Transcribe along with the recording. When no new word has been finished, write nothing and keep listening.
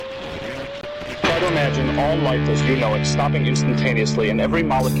to imagine all life as you know it stopping instantaneously and every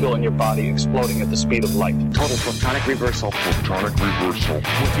molecule in your body exploding at the speed of light. Total protonic reversal. Protonic reversal.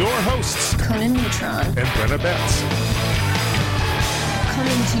 With your hosts, Conan, Neutron, and Midyett.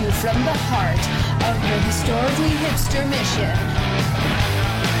 Coming to you from the heart of the historically hipster mission.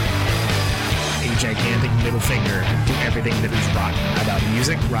 A gigantic middle finger to everything that is rock about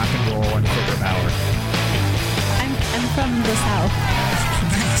music, rock and roll, and corporate power. I'm from the South.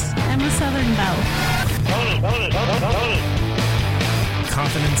 I'm a Southern belle.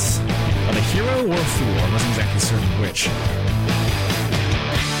 Confidence of a hero or a fool. I wasn't exactly certain which.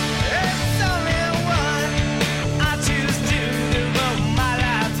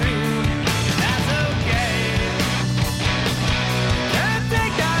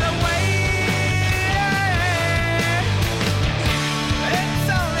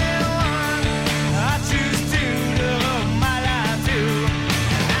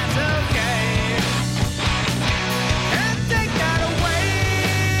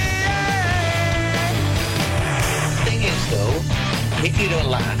 If you don't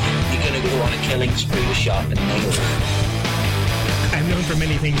laugh, you're going to go on a killing spree with sharpened nails. I'm known for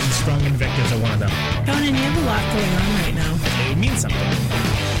many things, and strong invectives are one of them. Conan, you have a lot going on right now. It means something.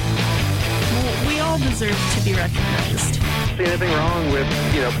 Well, we all deserve to be recognized. See anything wrong with,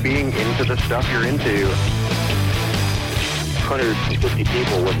 being into the stuff you're into? 150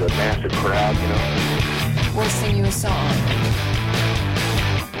 people with a massive crowd, We'll sing you a song.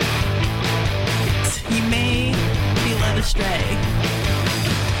 You may be led astray.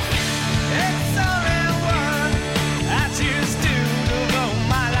 It's only one I choose to devote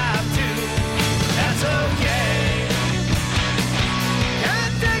my life to. That's okay.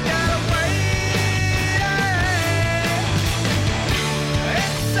 Can't take that away.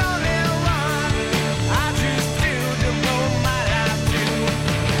 It's only one I choose to devote my life to.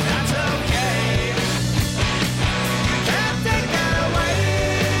 That's okay. Can't take that away.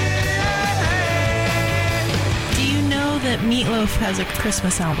 Do you know that Meatloaf has a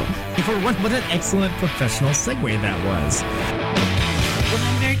Christmas album? What an excellent professional segue that was. Well,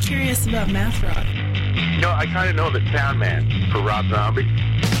 I'm very curious about math rock. I kind of know the sound man for Rob Zombie.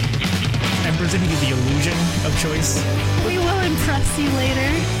 I'm presenting you the illusion of choice. We will impress you later.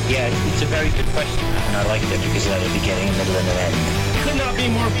 Yeah, it's a very good question, and I liked it because of the beginning, middle, and an end. Could not be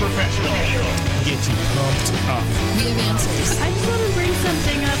more professional. Get you pumped up. We have answers. I just want to bring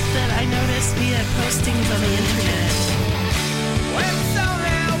something up that I noticed via postings on the internet. It's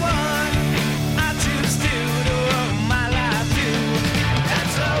only one I choose to devote my life to.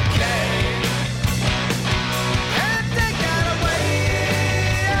 That's okay. Can't take that away.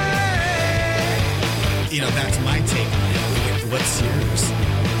 That's my take on it. What's yours?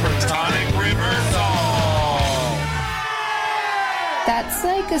 Protonic reversal. That's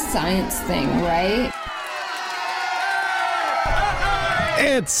like a science thing, right?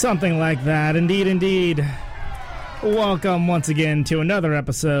 It's something like that, indeed. Welcome once again to another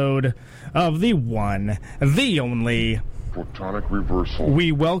episode of the one, the only Protonic reversal.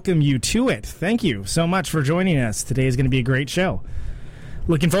 We welcome you to it. Thank you so much for joining us. Today is going to be a great show.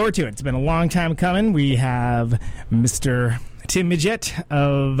 Looking forward to it. It's been a long time coming. We have Mr. Tim Midyett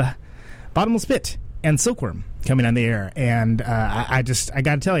of Bottomless and Silkworm coming on the air, and I got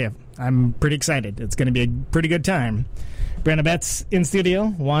to tell you, I'm pretty excited. It's going to be a pretty good time. Midyett in studio,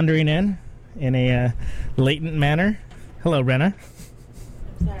 wandering in a latent manner. Hello, Brenna.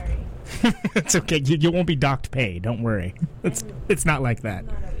 Sorry. It's okay. You won't be docked pay. Don't worry. It's not like that.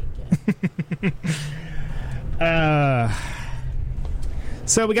 Not a weekend.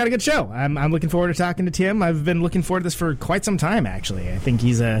 So we got a good show. I'm looking forward to talking to Tim. I've been looking forward to this for quite some time, actually. I think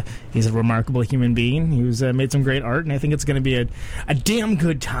he's a remarkable human being. He's made some great art, and I think it's going to be a damn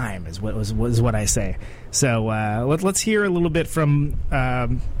good time, is what I say. So let's hear a little bit from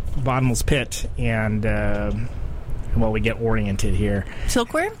Bottomless Pit, and while we get oriented here.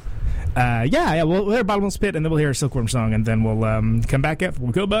 Silkworm? Yeah. We'll hear Bottomless Pit, and then we'll hear a Silkworm song, and then we'll come back after.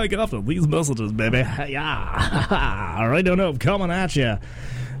 We'll come back after these messages, baby. Yeah. All right, don't know. Coming at you.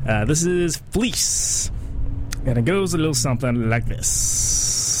 This is Fleece, and it goes a little something like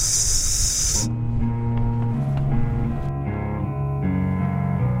this.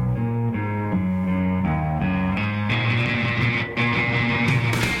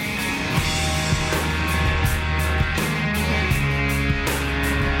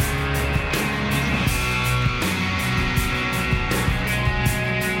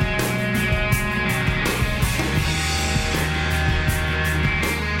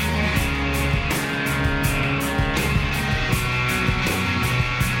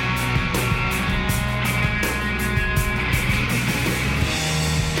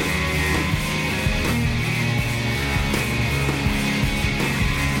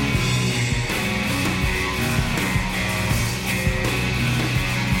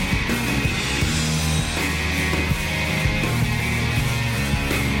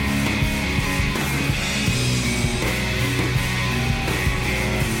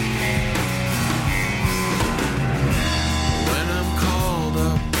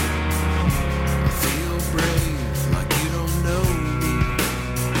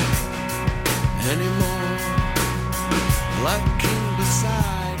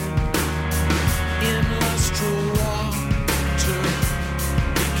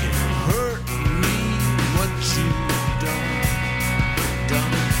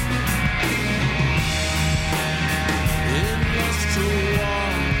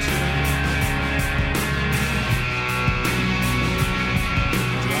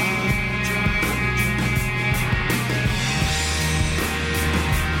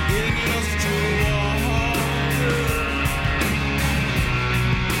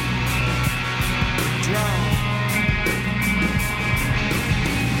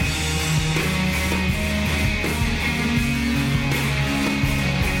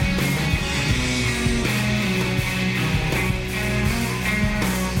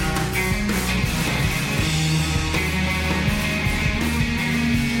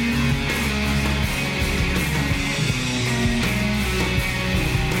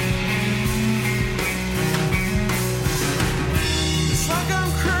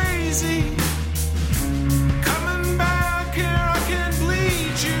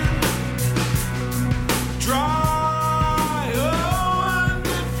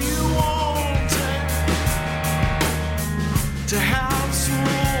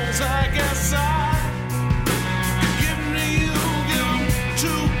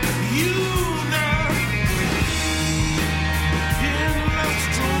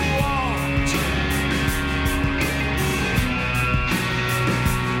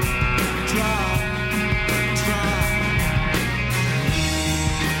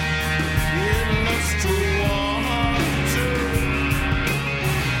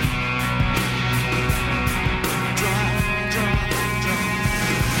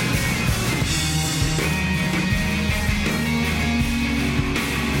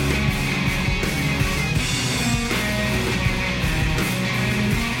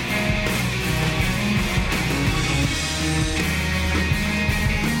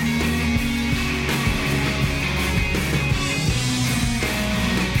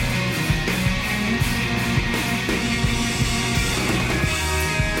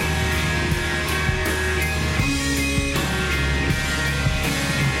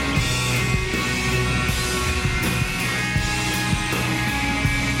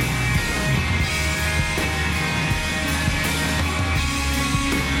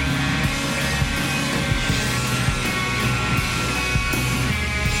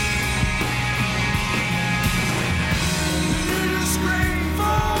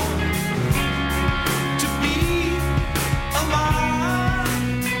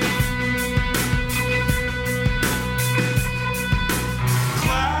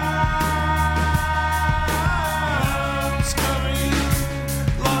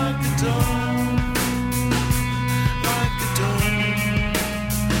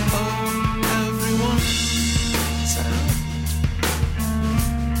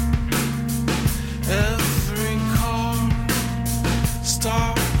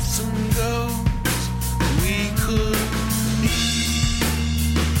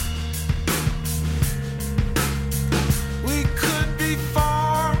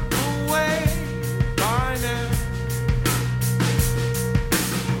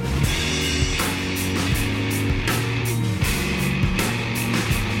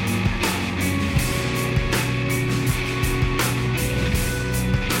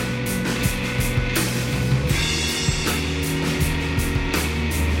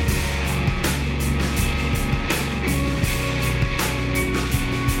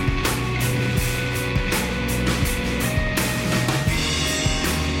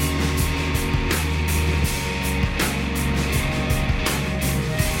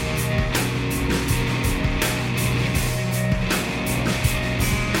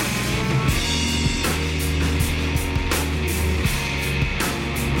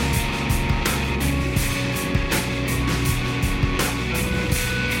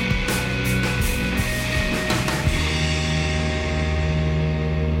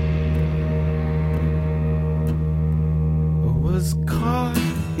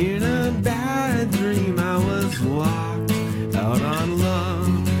 bad dream. I was locked out on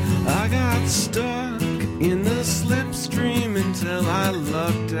love. I got stuck in the slipstream until I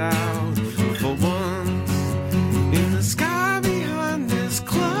lucked out for once. In the sky behind this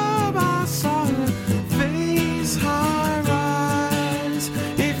club, I saw her face high rise.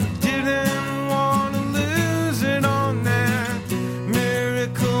 If you didn't want to lose it on that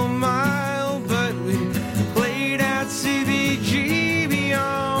Miracle Mile, but we played at CBGB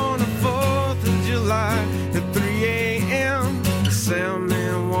on the 4th of July at 3 a.m. The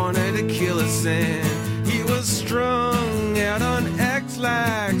soundman wanted to kill us, and he was strung out on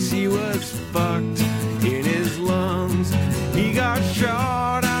X-Lax. He was fucked in his lungs. He got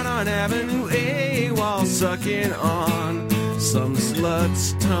shot out on Avenue A while sucking on some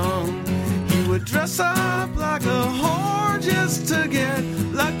slut's tongue. He would dress up like a whore just to get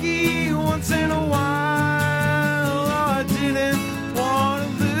lucky once in a while. Oh, I didn't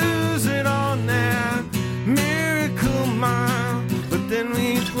want to lose it on that Miracle Mile, but then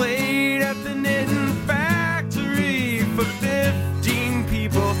we played at the Knitting Factory for 15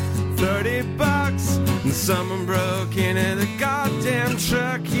 people, $30, and someone broke into the goddamn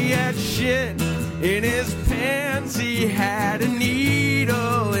truck. He had shit in his pants, he had a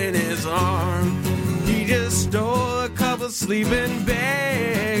needle in his arm. He just stole a couple sleeping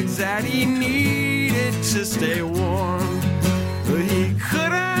bags that he needed to stay warm, but he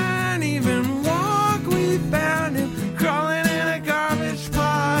couldn't even walk. We found him crawling in a garbage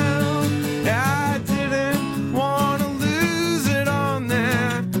pile. I didn't want to lose it on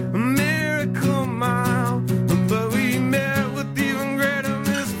that Miracle Mile, but we met with even greater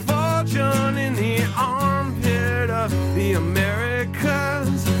misfortune in the armpit of the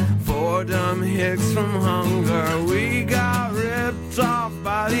Americas. 4 dumb hicks from hunger. We got ripped off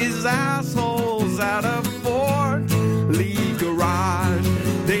by these assholes out of Fort Lee Garage.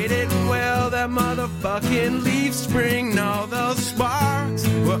 They didn't weld that motherfucking leaf spring. No, those sparks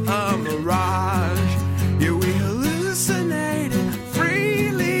were a mirage. Yeah, we hallucinated,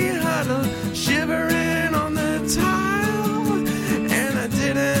 freely huddled, shivering on the tile. And I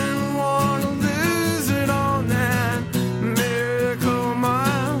didn't want to lose it on that Miracle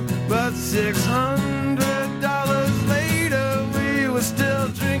Mile, but $600 later we were still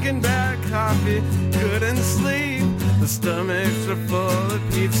drinking bad coffee, couldn't sleep. The stomachs were full of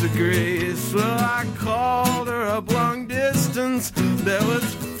pizza grease. Well, I called her up long distance. There was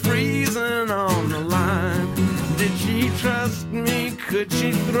freezing on the line. Did she trust me? Could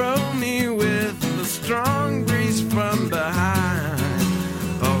she throw me with the strong breeze from behind?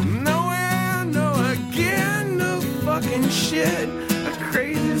 Oh, nowhere, no again, no fucking shit. A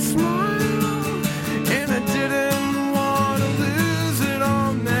crazy smile. And I didn't want to lose it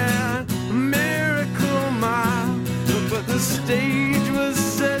on that Miracle Mile, but the stage was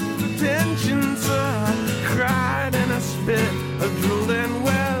set for tension, so I cried and I spit, I drooled and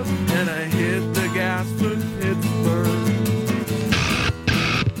wept, and I hit the gas for Pittsburgh.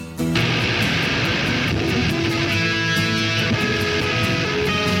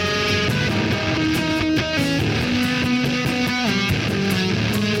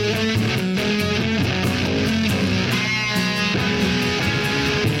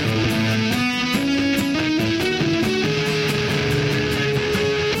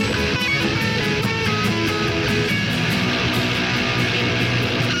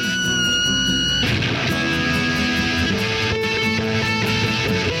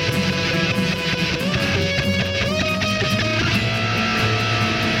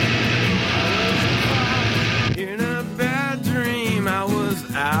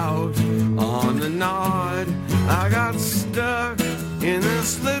 Out on the nod, I got stuck in a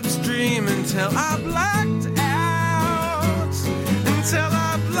slipstream until I blacked out. Until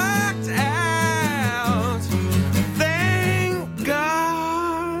I blacked out. Thank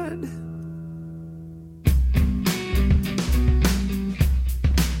God.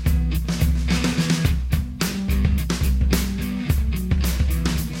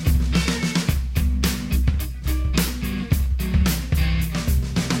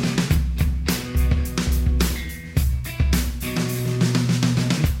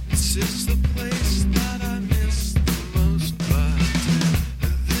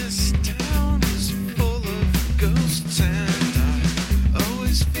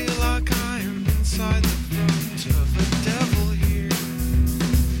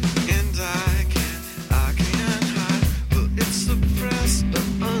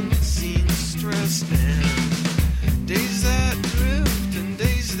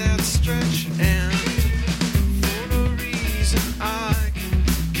 stretch, and for no reason I can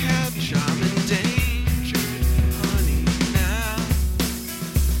catch. I'm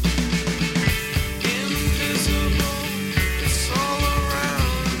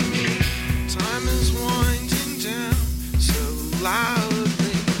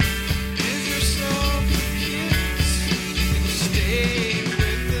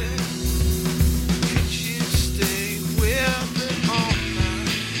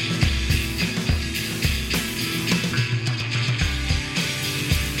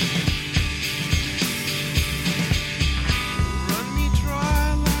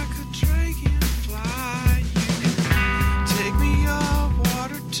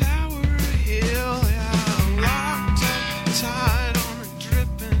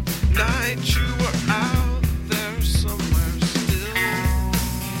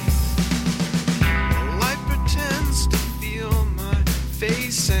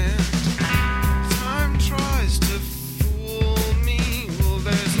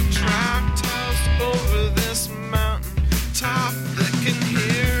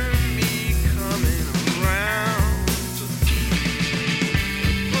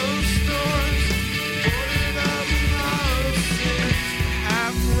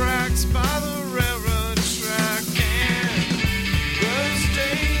tracks by the railroad track, and those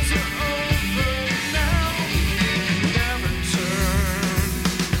days are over now. Never turn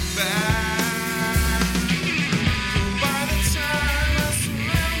back. By the time I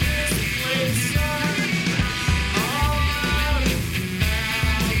surround this place, I'm all out of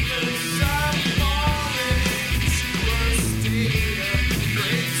numbers. I'm falling into a state of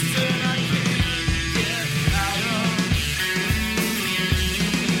grace that I can't get out of.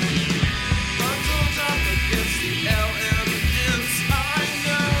 Bundled up against the elements, I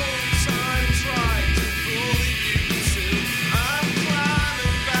know time tried to bully you too. I'm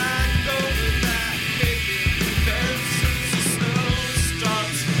climbing back over that picket fence as the snow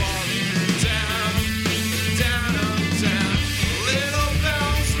starts falling down, down, down. Little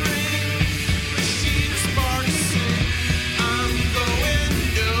bells ring, machine sparks sing. I'm going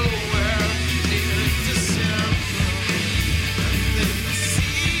nowhere in December. Nothing to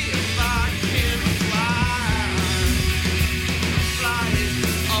see if I can fly. Flying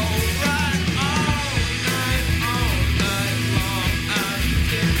alright all night long. I'm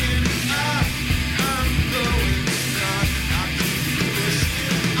picking up, I'm going strong. I keep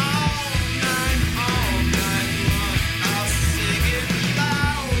pushing all night long. I'll sing it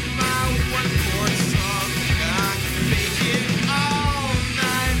loud, my one more song. I can make it all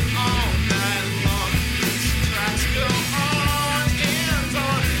night long. These tracks go on and on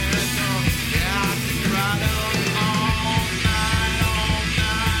and on. Yeah, I can ride 'em all night long.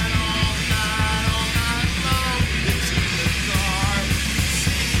 Into the dark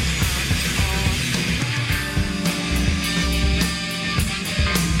sea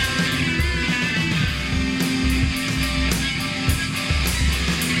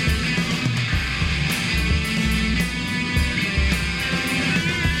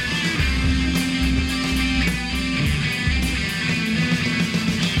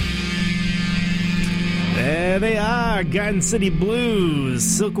There they are, Garden City Blues,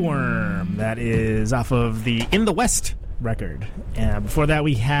 Silkworm. That is off of the In the West record. And before that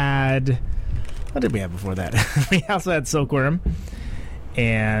we had... What did we have before that? We also had Silkworm.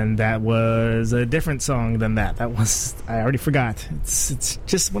 And that was a different song than that. That was... I already forgot. It's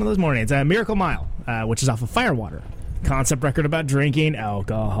just one of those mornings. Miracle Mile, which is off of Firewater. Concept record about drinking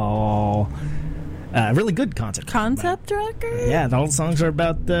alcohol. Really good concept. Concept record? Yeah, all the songs are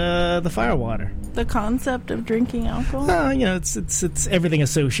about the Firewater. The concept of drinking alcohol? It's everything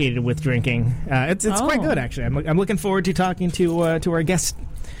associated with drinking. It's quite good, actually. I'm looking forward to talking to our guest,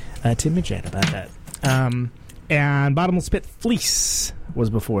 Tim Midyett, about that. And Bottomless Pit Fleece was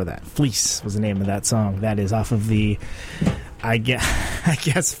before that. Fleece was the name of that song. That is off of the, I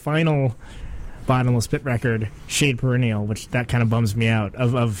guess final Bottomless Pit record, Shade Perennial, which that kind of bums me out.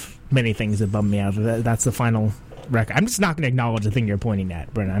 Of many things that bum me out. That's the final record. I'm just not going to acknowledge the thing you're pointing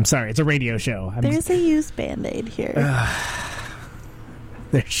at, Brenna. I'm sorry. It's a radio show. There's a used Band-Aid here.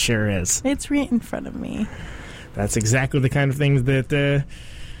 There sure is. It's right in front of me. That's exactly the kind of things that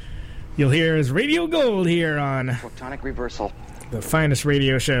you'll hear as Radio Gold here on Protonic reversal. the finest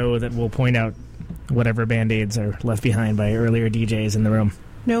radio show that will point out whatever Band-Aids are left behind by earlier DJs in the room.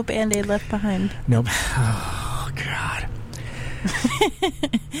 No Band-Aid left behind. Nope. Oh, God.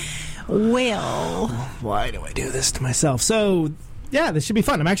 Well, why do I do this to myself? So, yeah, this should be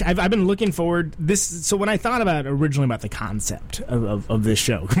fun. I've been looking forward this. So when I thought originally about the concept of this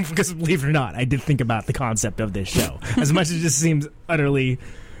show, because believe it or not, I did think about the concept of this show. As much as it just seems utterly,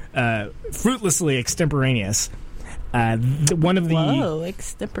 fruitlessly extemporaneous.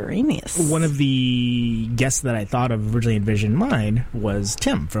 extemporaneous. One of the guests that I thought of originally envisioned mine was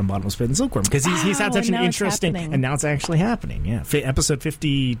Tim from Bottomless Pit and Silkworm, because he's had such an interesting, and now it's actually happening. Yeah, episode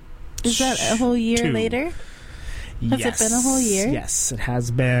 52. Is that a whole year later? Has it been a whole year? Yes, it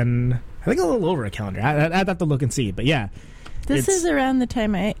has been. I think a little over a calendar. I'd have to look and see, but yeah. This is around the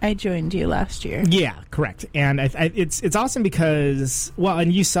time I joined you last year. Yeah, correct. And it's awesome because, well,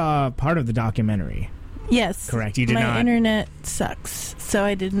 and you saw part of the documentary. Yes. Correct. You did not. My internet sucks, so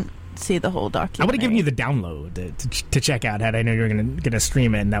I didn't see the whole documentary. I would have given you the download to check out had I know you were going to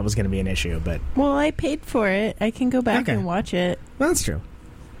stream it and that was going to be an issue. But well, I paid for it. I can go back and watch it. Well, that's true.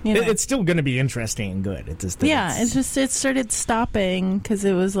 You know. It's still going to be interesting and good. It started stopping because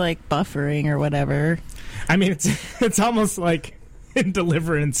it was like buffering or whatever. I mean, it's almost like in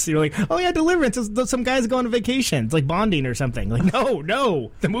Deliverance. You're like, oh yeah, Deliverance. Some guy's going on vacation. It's like bonding or something. Like,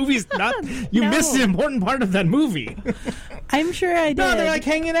 no, the movie's not. You missed an important part of that movie. I'm sure I did. No, they're like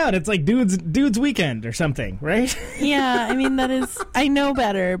hanging out. It's like dude's weekend or something, right? Yeah, I mean that is. I know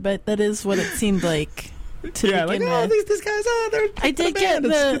better, but that is what it seemed like. Yeah, like, oh, these guys, they're. I did get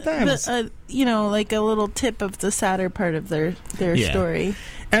the like a little tip of the sadder part of their story.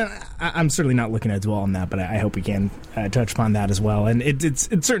 And I'm certainly not looking to dwell on that, but I hope we can touch upon that as well. And it's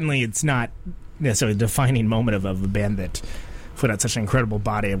certainly not necessarily a defining moment of a band that put out such an incredible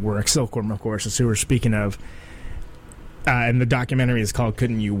body of work. Silkworm, of course, is who we're speaking of. And the documentary is called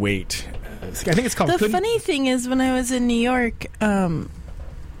 "Couldn't You Wait?" I think it's called. The funny thing is, when I was in New York at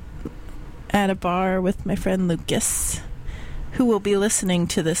a bar with my friend Lucas, who will be listening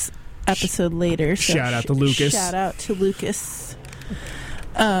to this episode later. So shout out to Lucas. Shout out to Lucas.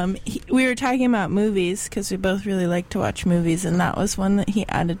 We were talking about movies because we both really like to watch movies, and that was one that he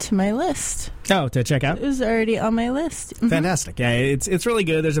added to my list. Oh, to check out? It was already on my list. Mm-hmm. Fantastic. Yeah, it's really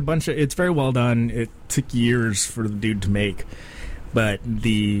good. There's a bunch of... It's very well done. It took years for the dude to make, but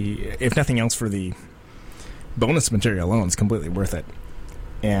if nothing else, for the bonus material alone, it's completely worth it.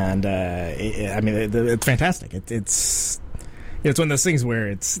 And, it's fantastic. It's one of those things where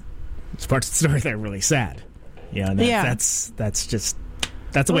it's parts of the story that are really sad.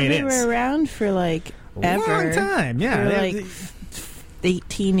 That's the way it is. They were around for ever. Long time, yeah. For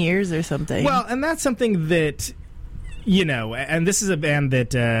 18 years or something. Well, and that's something that, and this is a band that,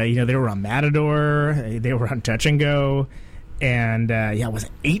 they were on Matador, they were on Touch and Go, and, was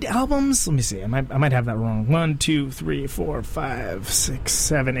it 8 albums? Let me see, I might have that wrong. 1, 2, 3, 4, 5, 6,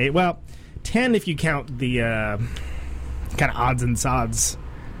 7, 8. Well, 10 if you count the kind of odds and sods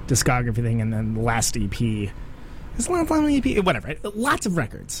discography thing, and then the last EP. It's a long EP, whatever. Lots of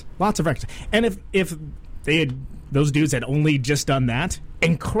records. And if those dudes had only just done that,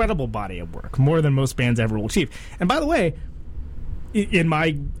 incredible body of work, more than most bands ever will achieve. And by the way, in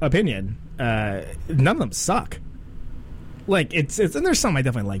my opinion, none of them suck. And there's some I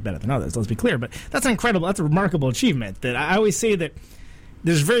definitely like better than others. Let's be clear, but that's a remarkable achievement. That I always say that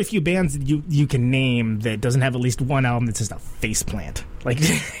there's very few bands that you can name that doesn't have at least one album that's just a faceplant.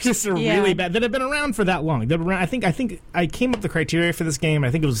 Just really bad. That have been around for that long. I think I came up with the criteria for this game. I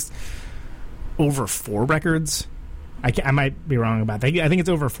think it was over 4 records. I might be wrong about that. I think it's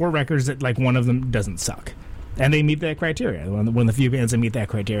over 4 records that one of them doesn't suck, and they meet that criteria. One of the few bands that meet that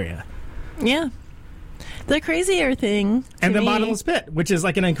criteria. Yeah. The crazier thing, and the Bottomless Pit, which is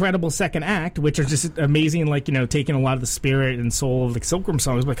an incredible second act, which are just amazing. Taking a lot of the spirit and soul of the Silkworm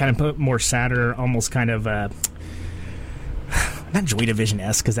songs, but kind of put more sadder, almost kind of not Joy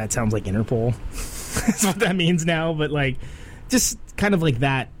Division-esque, because that sounds like Interpol. That's what that means now. But just kind of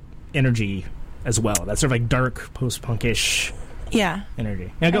that energy as well. That sort of dark post-punkish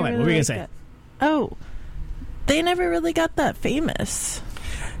energy. Yeah, go ahead. What were you gonna say? That. Oh, they never really got that famous.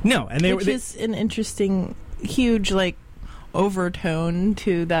 No, and which is an interesting, huge overtone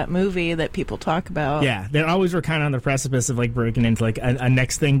to that movie that people talk about. Yeah, they always were kind of on the precipice of breaking into a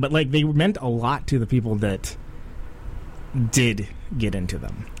next thing, but they meant a lot to the people that did get into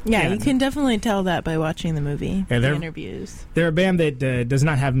them. Yeah, you can definitely tell that by watching the movie, the interviews. They're a band that does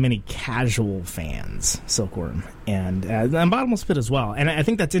not have many casual fans, Silkworm, and Bottomless Pit as well. And I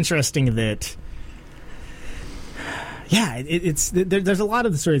think that's interesting that... Yeah, there's a lot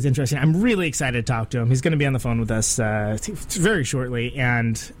of the story that's interesting. I'm really excited to talk to him. He's going to be on the phone with us very shortly,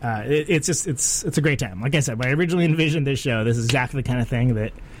 and it's a great time. Like I said, when I originally envisioned this show, this is exactly the kind of thing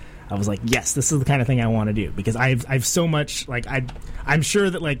that I was like, yes, this is the kind of thing I want to do, because I've so much I'm sure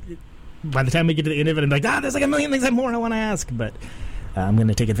that by the time we get to the end of it, I'm like, there's a million things more I want to ask, but I'm going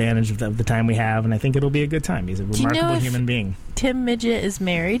to take advantage of the time we have, and I think it'll be a good time. He's a remarkable human being. Tim Midyett is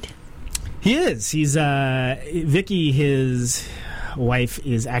married? He is. He's Vicky, his wife,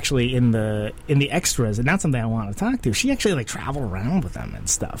 is actually in the extras, and that's something I want to talk to. She actually travel around with them and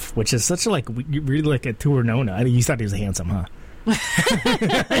stuff, which is such really a tour Nona. You thought he was handsome, huh?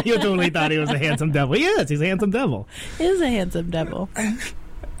 You totally thought he was a handsome devil. He is. He's a handsome devil. He is a handsome devil.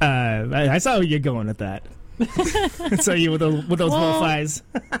 I saw where you're going with that. I saw you with those wolf eyes.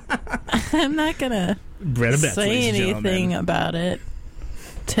 I'm not gonna say anything about it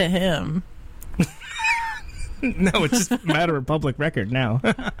to him. No, it's just a matter of public record now.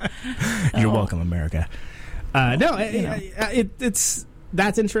 You're welcome, America. It's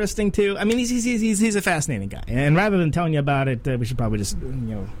that's interesting too. I mean, he's a fascinating guy, and rather than telling you about it, we should probably just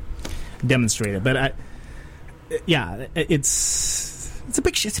demonstrate it. But it's a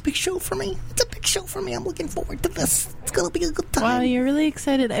big show for me. It's a big show for me. I'm looking forward to this. It's gonna be a good time. Wow, you're really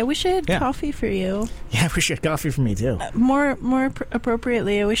excited. I wish I had coffee for you. Yeah, I wish you had coffee for me too. More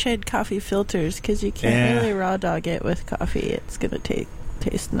appropriately, I wish I had coffee filters, because you can't really raw dog it with coffee. It's gonna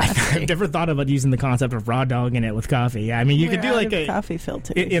taste nasty. I've never thought about using the concept of raw dogging it with coffee. Yeah, I mean, you could do a coffee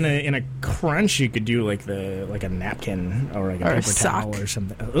filter in a crunch. You could do a napkin or a paper sock. towel or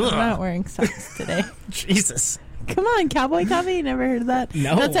something. Ugh. I'm not wearing socks today. Jesus. Come on, cowboy coffee? You never heard of that?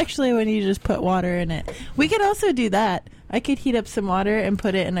 No. That's actually when you just put water in it. We could also do that. I could heat up some water and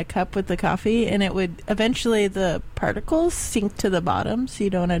put it in a cup with the coffee, and it would eventually the particles sink to the bottom, so you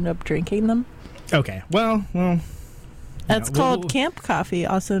don't end up drinking them. Okay. Well. That's called camp coffee,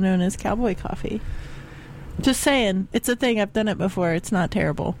 also known as cowboy coffee. Just saying, it's a thing. I've done it before. It's not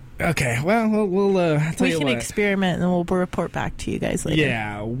terrible. Okay. Well, we'll tell you we can what. experiment, and then we'll report back to you guys later.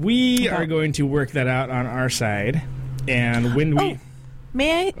 Yeah, we are going to work that out on our side, and when we.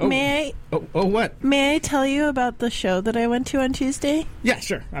 May I? Oh, what? May I tell you about the show that I went to on Tuesday? Yeah,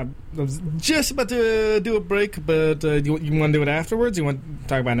 sure. I was just about to do a break, but you want to do it afterwards? You want to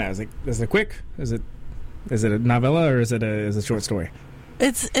talk about it now? Is it quick? Is it a novella or is it a short story?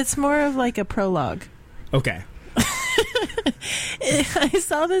 It's more of like a prologue. Okay. I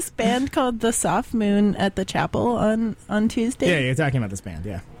saw this band called The Soft Moon at the chapel on Tuesday. Yeah, you're talking about this band,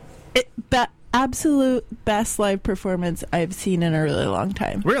 yeah. Absolute best live performance I've seen in a really long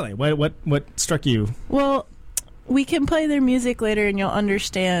time. Really? What struck you? Well, we can play their music later and you'll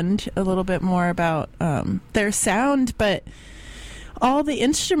understand a little bit more about their sound, but all the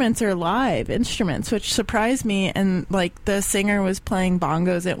instruments are live instruments, which surprised me. And like the singer was playing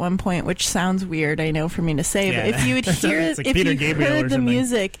bongos at one point, which sounds weird, I know, for me to say, but if you would hear like if Peter you Gabriel heard or the something.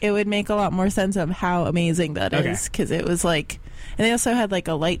 music, it would make a lot more sense of how amazing that is, because it was like, and they also had like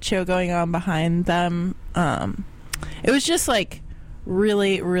a light show going on behind them. It was just like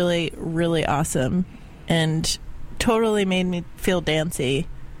really, really, really awesome, and totally made me feel dancey,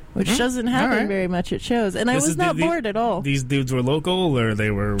 which doesn't happen very much at shows. And I was not bored at all. These dudes were local, or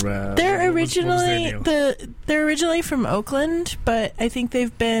they were? They're originally they're originally from Oakland, but I think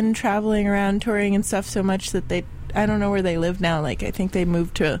they've been traveling around touring and stuff so much that I don't know where they live now. Like I think they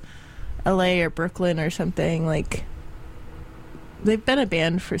moved to L.A. or Brooklyn or something. Like they've been a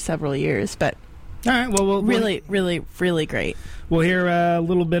band for several years, but all right. Well, really, really, really great. We'll hear a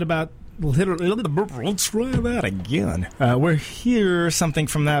little bit about. Let's try that again. We'll hear something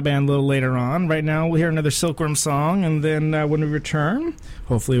from that band a little later on. Right now, we'll hear another Silkworm song, and then when we return,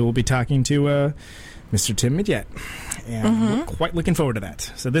 hopefully we'll be talking to Mr. Tim Midyett. And we're quite looking forward to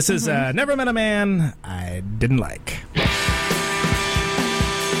that. So this is Never Met a Man I Didn't Like. Never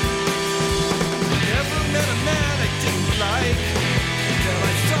met a man I didn't like till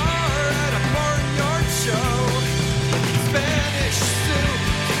I saw her at a barnyard show. Spanish suit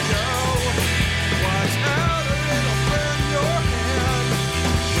to go. Watch out or it'll burn your hand.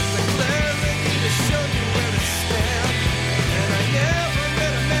 With the clarity to show you where to stand. And I never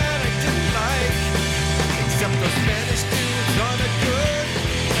met a man I didn't like, except those Spanish dudes on a good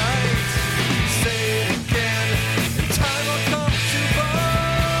night. Say it again and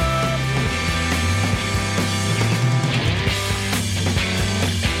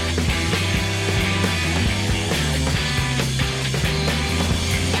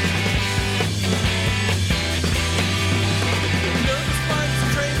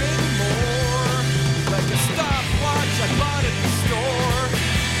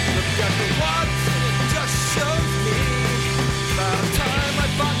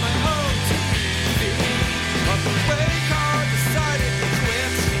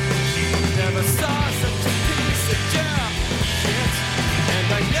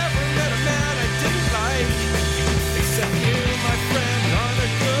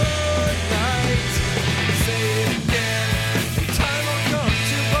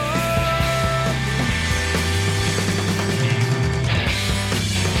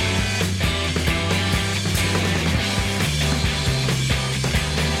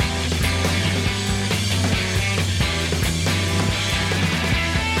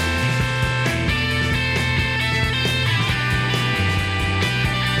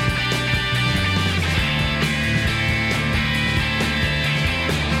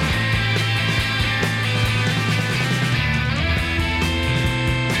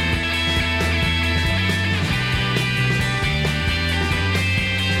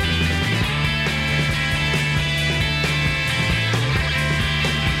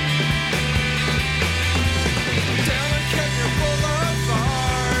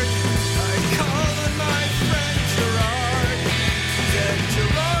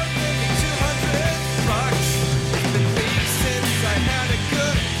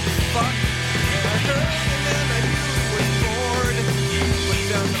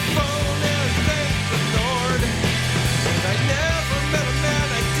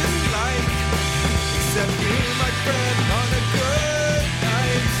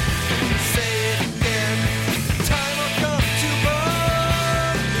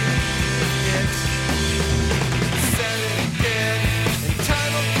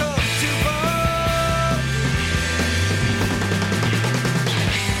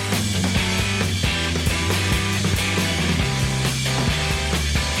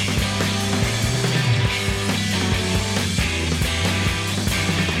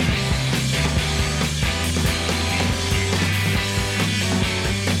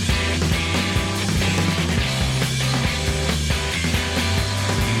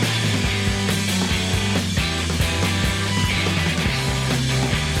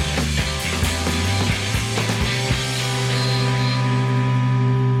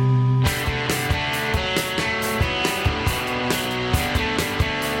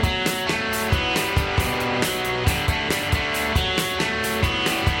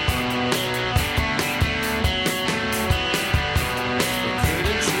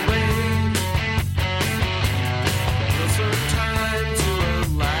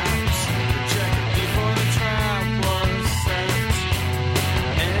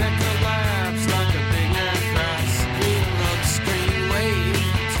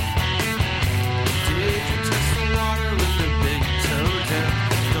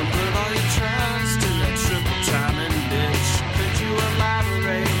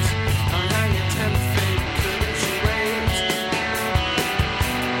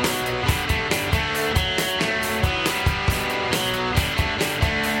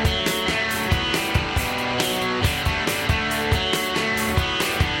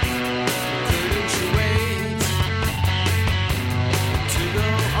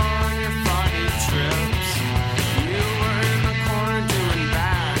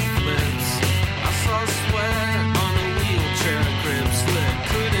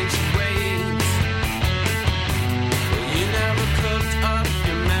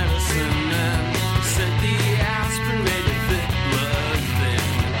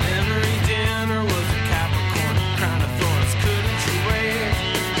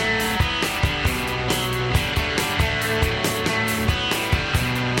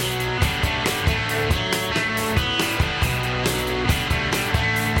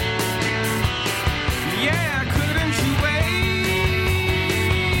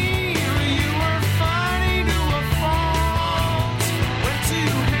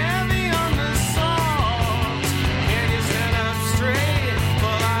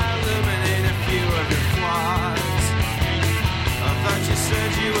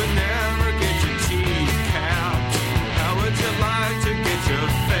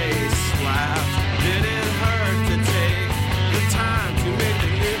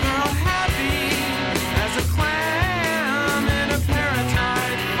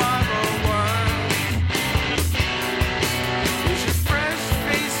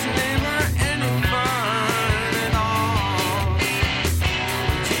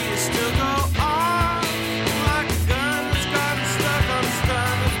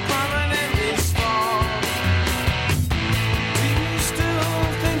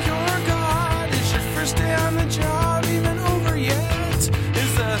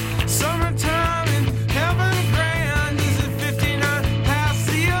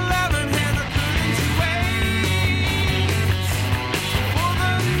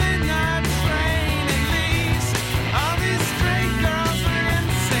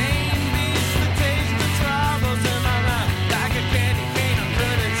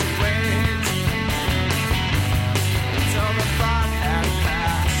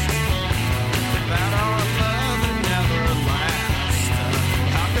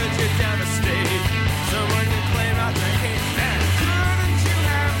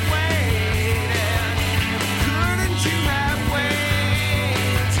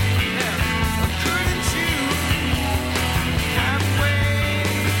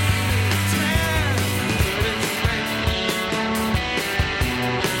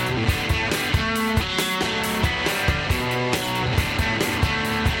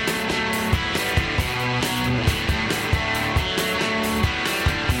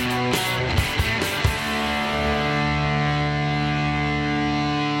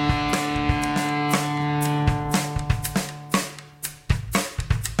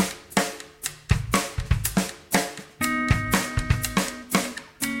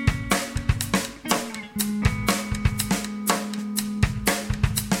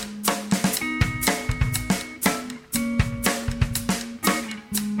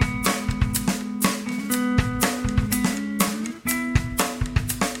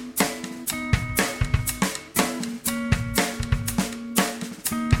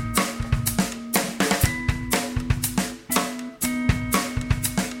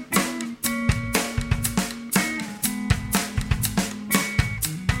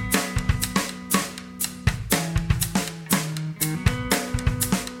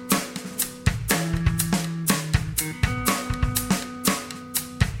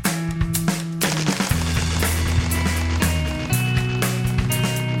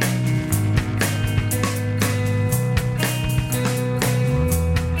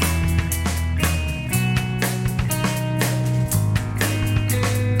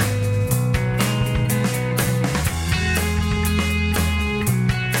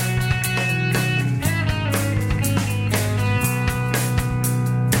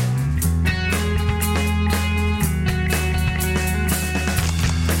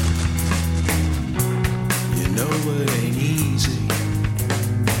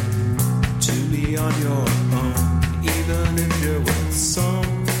on your own, even if you're with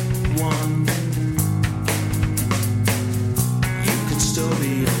someone. You can still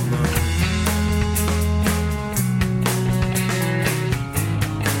be alone.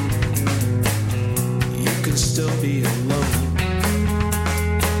 You can still be alone.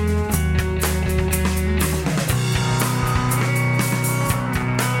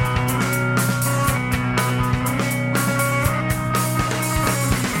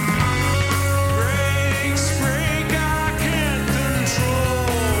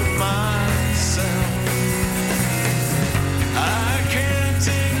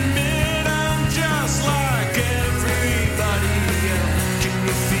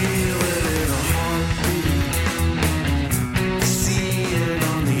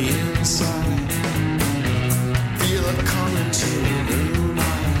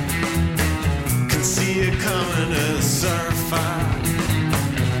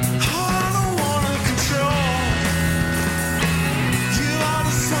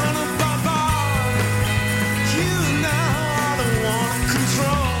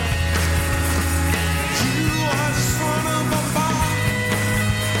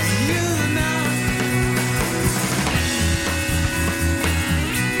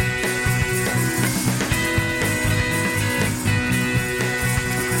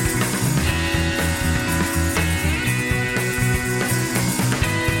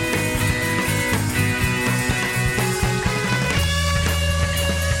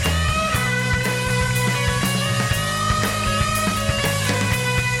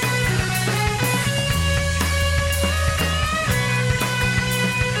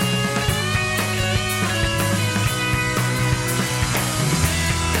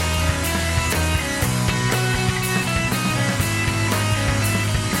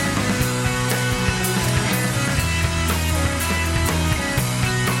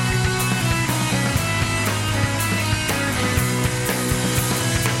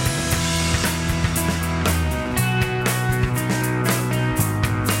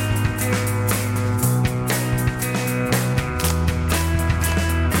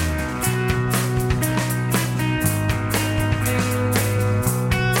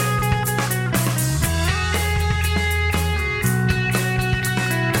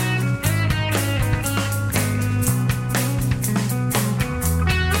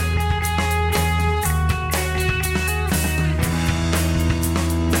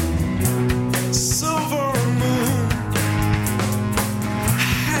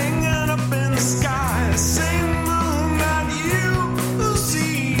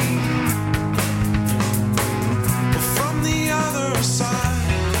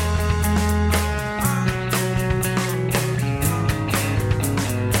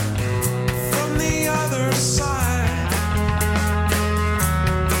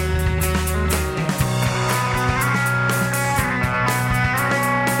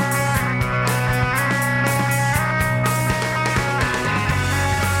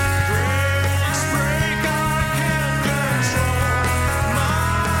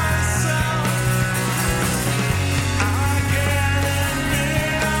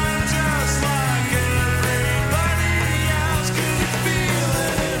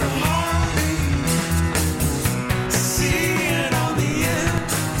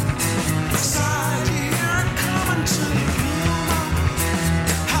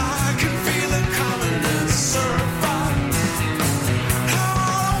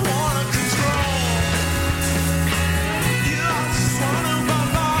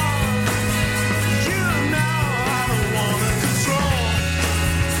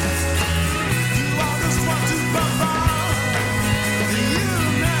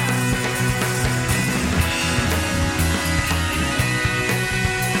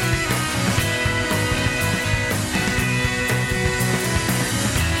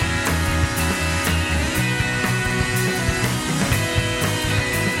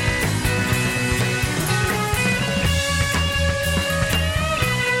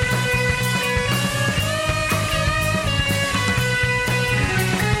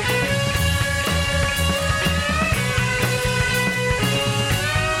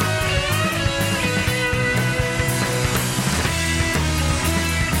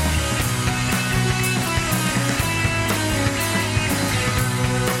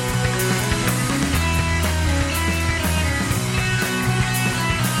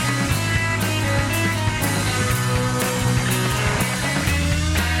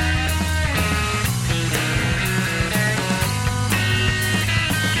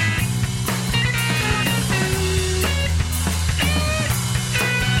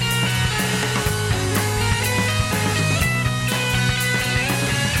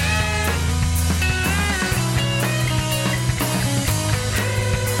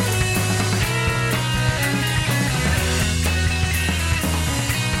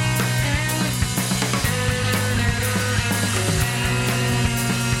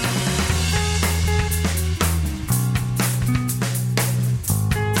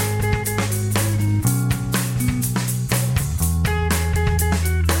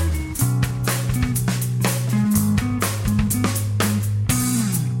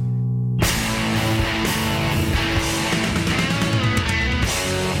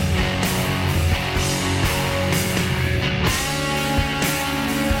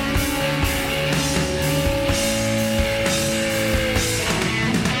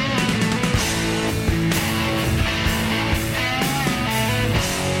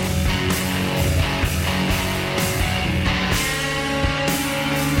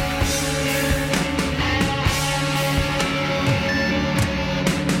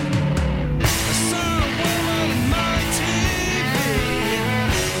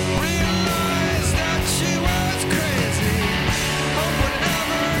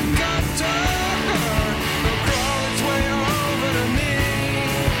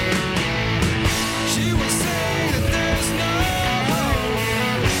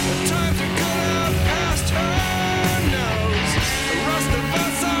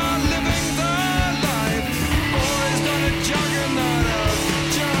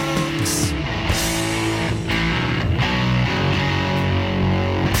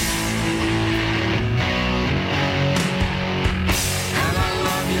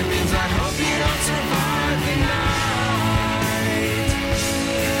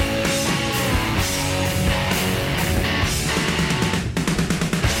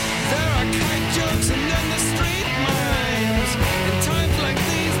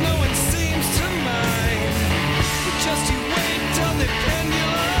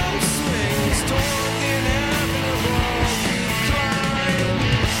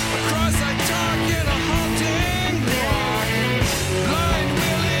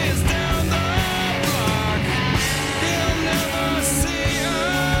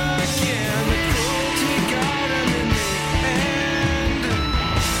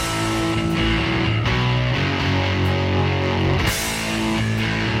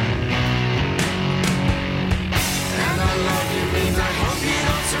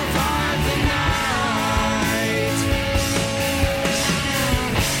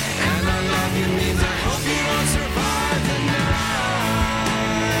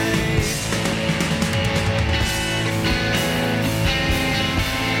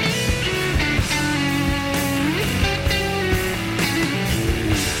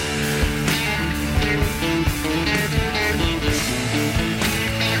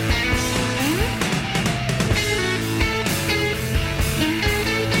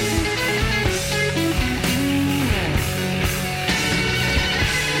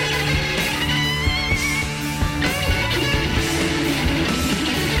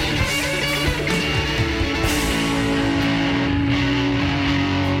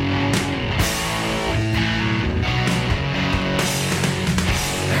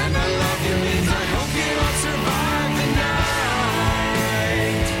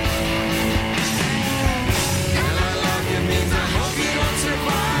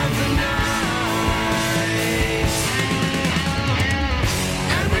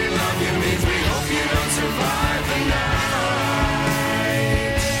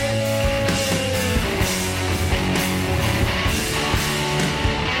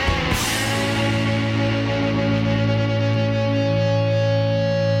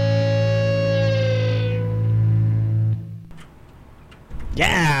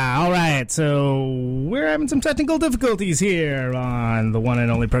 having some technical difficulties here on the one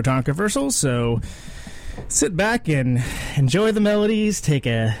and only Protonic Reversal, so sit back and enjoy the melodies, take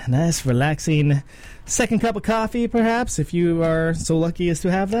a nice, relaxing second cup of coffee, perhaps, if you are so lucky as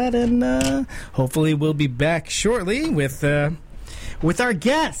to have that, and hopefully we'll be back shortly with our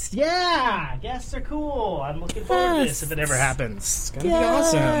guest. Yeah! Guests are cool. I'm looking forward to this if it ever happens. It's going to be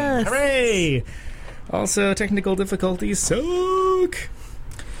awesome. Hooray! Also, technical difficulties suck.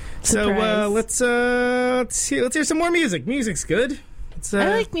 So let's hear some more music. Music's good. I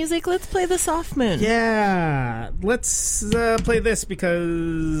like music. Let's play the Soft Moon. Yeah, let's play this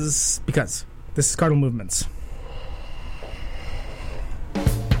because this is Cardinal Movements.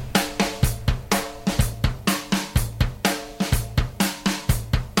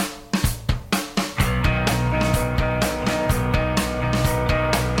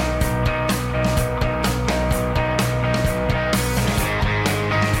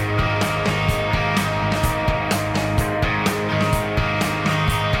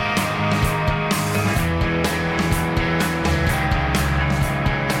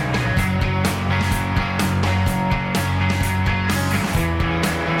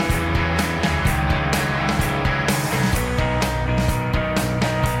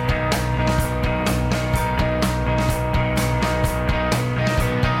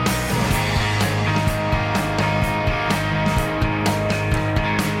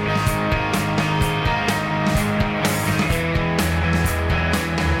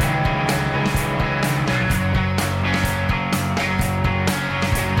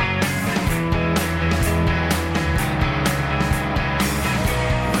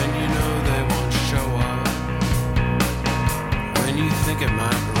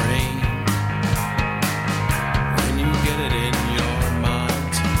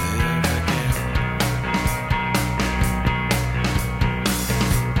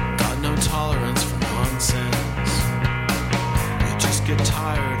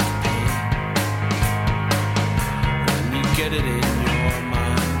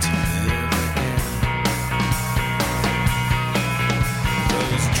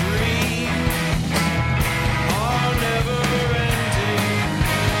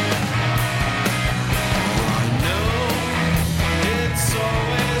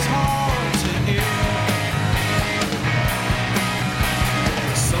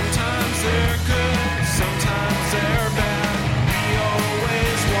 Sometimes they're good, sometimes they're bad. We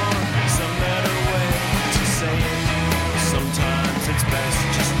always want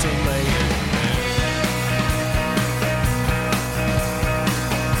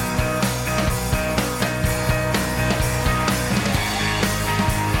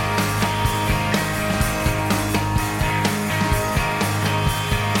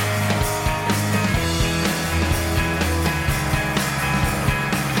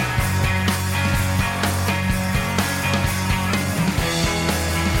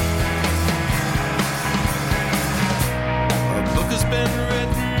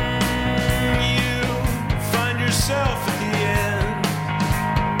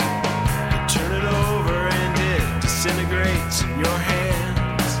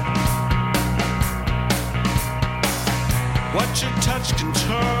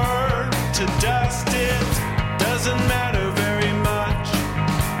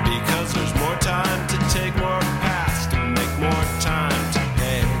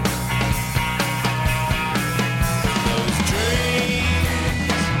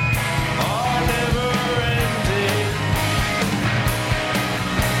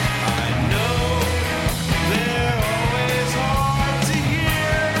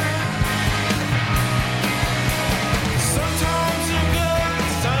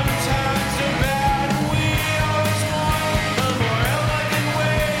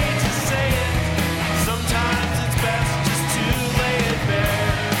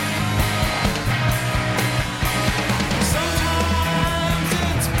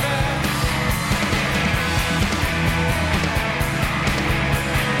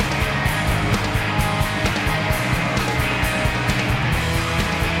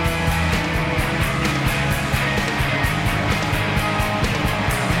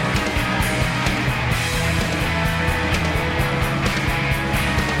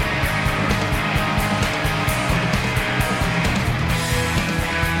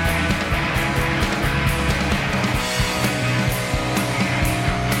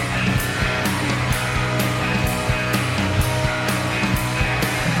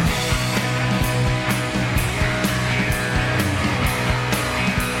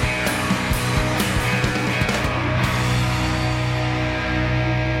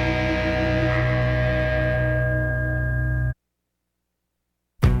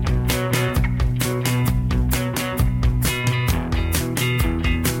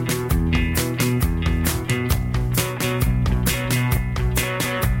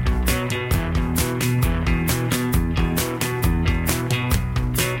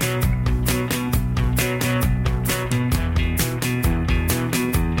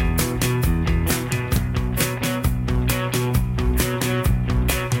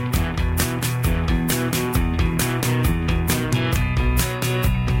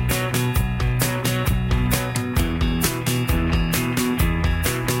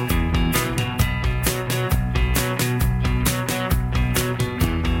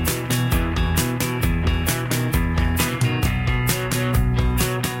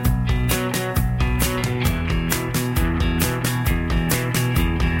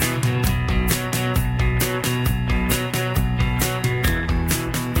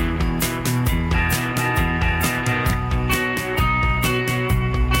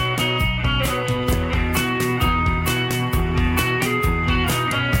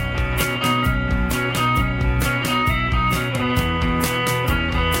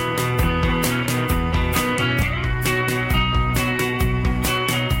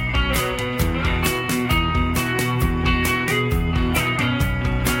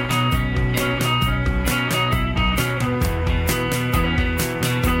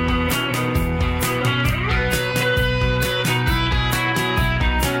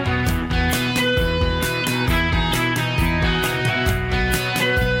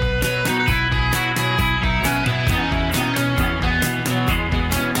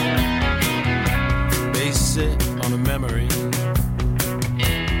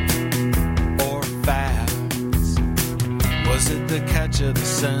catch of the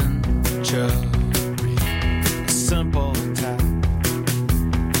century, a simple tap.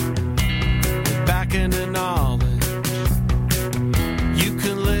 Back into knowledge you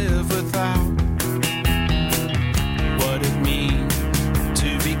can live without. What it means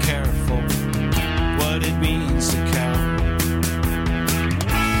to be careful, what it means to count.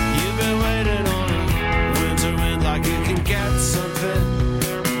 You've been waiting on a winter wind like you can get something.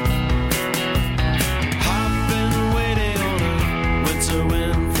 I've been waiting on a winter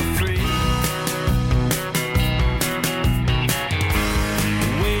wind for free.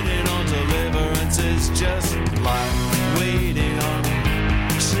 Waiting on deliverance is just like waiting on a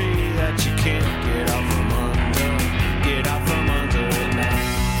tree that you can't get out from under. Get out from under it now.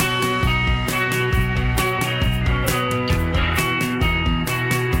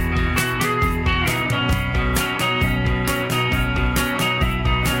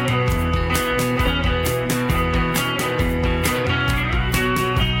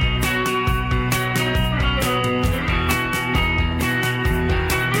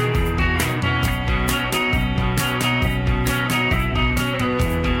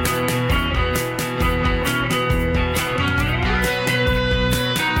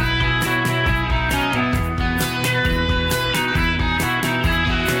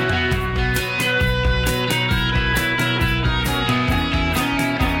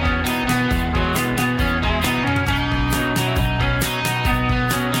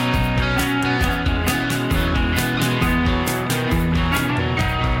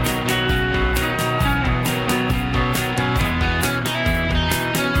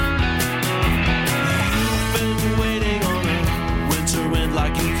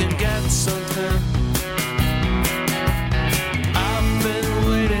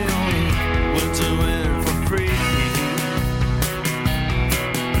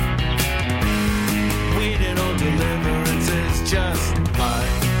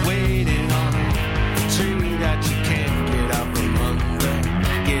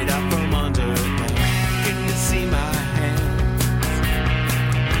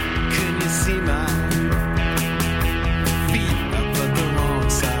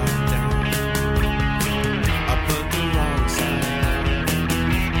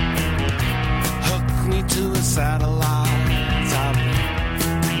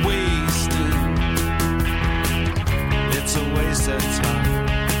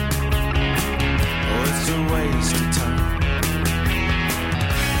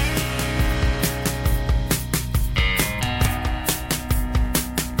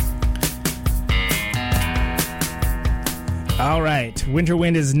 All right, Winter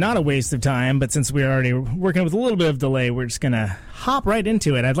Wind is not a waste of time, but since we're already working with a little bit of delay, we're just going to hop right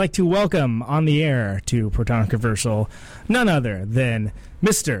into it. I'd like to welcome on the air to Protonic Reversal none other than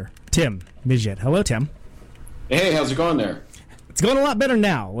Mr. Tim Midyett. Hello, Tim. Hey, how's it going there? It's going a lot better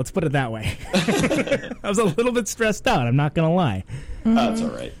now, let's put it that way. I was a little bit stressed out, I'm not going to lie. That's all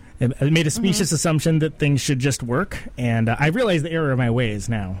right. I made a specious assumption that things should just work, and I realize the error of my ways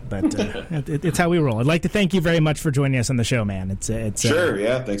now, but it's how we roll. I'd like to thank you very much for joining us on the show, man. It's sure,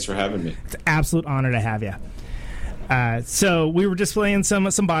 yeah, thanks for having me. It's an absolute honor to have you. So we were just playing some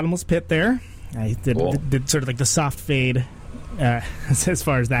Bottomless Pit there. I did sort of like the soft fade as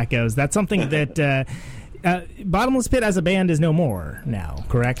far as that goes. That's something that Bottomless Pit as a band is no more now,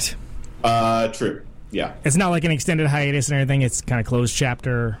 correct? True. Yeah. It's not like an extended hiatus and everything. It's kind of closed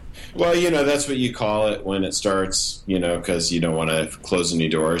chapter. Well, that's what you call it when it starts, because you don't want to close any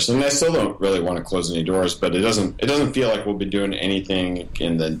doors. And I still don't really want to close any doors, but it doesn't feel like we'll be doing anything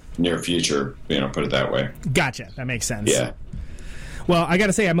in the near future, put it that way. Gotcha. That makes sense. Yeah. Well, I got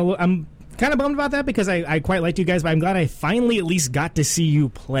to say, I'm kind of bummed about that because I quite liked you guys, but I'm glad I finally at least got to see you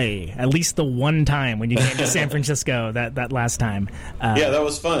play at least the one time when you came to San Francisco that last time. Yeah, that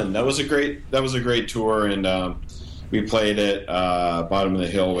was fun. That was a great tour, and we played at Bottom of the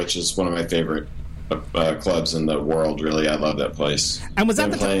Hill, which is one of my favorite clubs in the world. Really, I love that place. And was that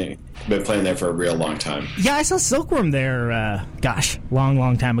been playing there for a real long time? Yeah, I saw Silkworm there.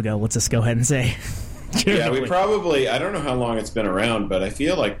 Long time ago. Let's just go ahead and say. Yeah, we probably. I don't know how long it's been around, but I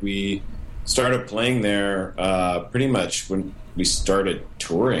feel like we started playing there pretty much when we started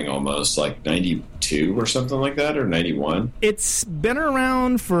touring, almost like 92 or something like that, or 91. It's been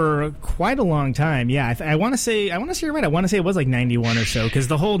around for quite a long time. Yeah, I want to say you're right. I want to say it was like 91 or so, because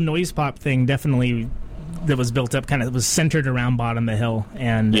the whole noise pop thing definitely that was built up kind of was centered around Bottom of the Hill.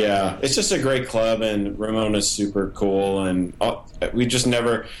 And yeah, it's just a great club, and Ramona's super cool, and we just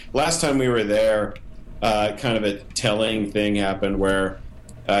never. Last time we were there, kind of a telling thing happened where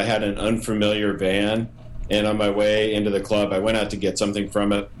I had an unfamiliar van, and on my way into the club, I went out to get something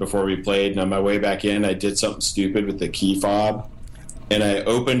from it before we played, and on my way back in, I did something stupid with the key fob, and I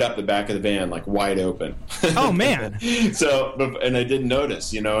opened up the back of the van like wide open. Oh man! So, and I didn't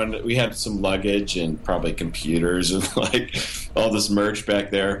notice, and we had some luggage and probably computers and like all this merch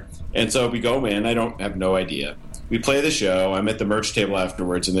back there. And so we go in. I have no idea. We play the show. I'm at the merch table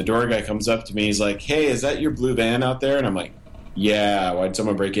afterwards, and the door guy comes up to me. He's like, "Hey, is that your blue van out there?" And I'm like, "Yeah." Why'd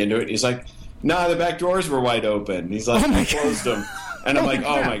someone break into it? And he's like, "Nah, the back doors were wide open." And he's like, "I closed them." And I'm like,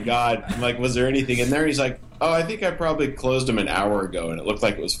 "Oh my God." I'm like, "Was there anything in there?" He's like, "Oh, I think I probably closed them an hour ago, and it looked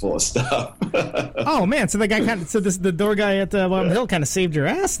like it was full of stuff." Oh man! So the guy the door guy at Bottom Hill kind of saved your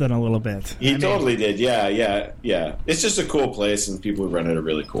ass then a little bit. He totally did. Yeah. It's just a cool place, and people who run it are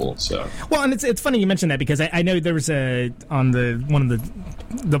really cool. So well, and it's funny you mentioned that because I know there was one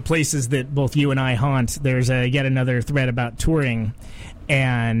of the places that both you and I haunt. There's yet another thread about touring,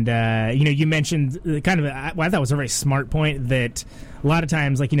 and you mentioned kind of I thought it was a very smart point that. A lot of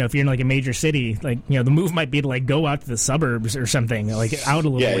times, like, if you're in, like, a major city, like, the move might be to, like, go out to the suburbs or something, like, out a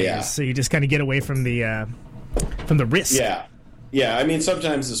little ways. Yeah. So you just kind of get away from the risk. Yeah. Yeah, I mean,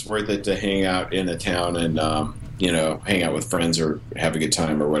 sometimes it's worth it to hang out in a town and, hang out with friends or have a good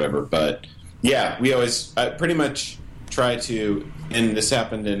time or whatever. But, yeah, I pretty much try to, and this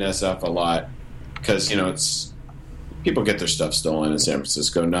happened in SF a lot, because, it's, people get their stuff stolen in San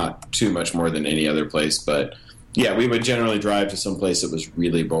Francisco, not too much more than any other place, but... Yeah, we would generally drive to some place that was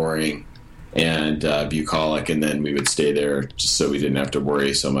really boring and bucolic, and then we would stay there just so we didn't have to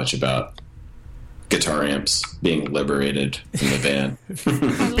worry so much about guitar amps being liberated from the van.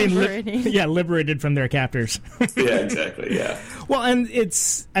 Liberated from their captors. Yeah, exactly, yeah. Well, and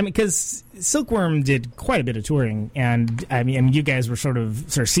because Silkworm did quite a bit of touring, and, you guys were sort of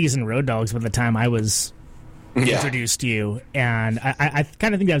seasoned road dogs by the time I was... introduced you, and I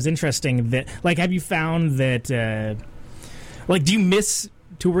kind of think that was interesting. That have you found that do you miss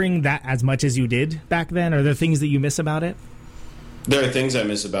touring that as much as you did back then? Are there things that you miss about it? There are things I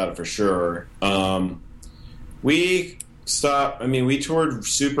miss about it for sure. We toured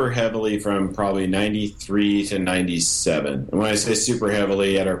super heavily from probably 93 to 97. And when I say super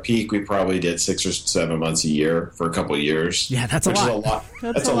heavily, at our peak, we probably did 6 or 7 months a year for a couple of years. Yeah, that's a lot.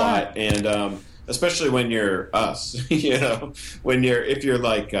 That's a lot. And especially when you're us, if you're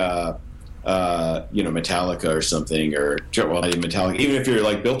like, Metallica or something, or not even Metallica, even if you're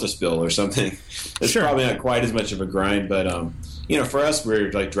like Built to Spill or something, it's probably not quite as much of a grind. But for us,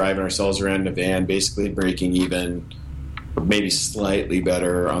 we're like driving ourselves around in a van, basically breaking even, or maybe slightly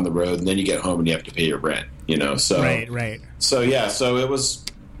better on the road, and then you get home and you have to pay your rent. So right. So yeah, so it was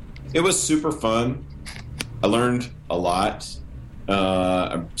super fun. I learned a lot.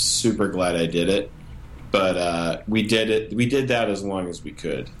 I'm super glad I did it, but we did it. We did that as long as we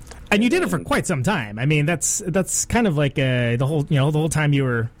could, and you did it for quite some time. I mean, that's kind of like the whole time you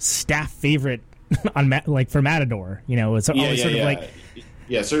were staff favorite on for Matador. It's always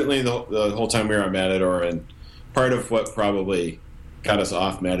certainly the whole time we were on Matador, and part of what probably got us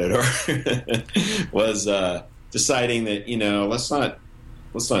off Matador was deciding that let's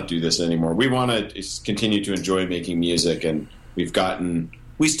not do this anymore. We want to continue to enjoy making music, and we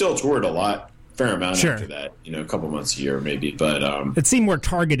still toured a fair amount after that, a couple months a year maybe, but it seemed more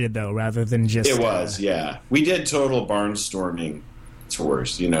targeted though, rather than just it was. Yeah, we did total barnstorming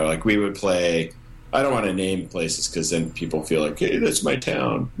tours. We would play. I don't want to name places because then people feel like, hey, that's my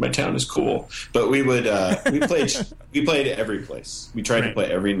town. My town is cool. But we would we played every place. We tried to play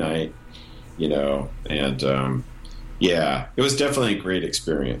every night, and it was definitely a great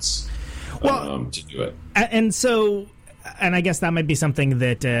experience. To do it. And so. And I guess that might be something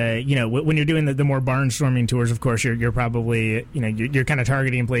that when you're doing the more barnstorming tours, of course, you're probably you're kind of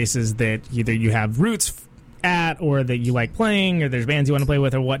targeting places that either you have roots at, or that you like playing, or there's bands you want to play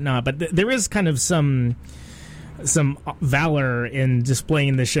with, or whatnot. But there is kind of some valor in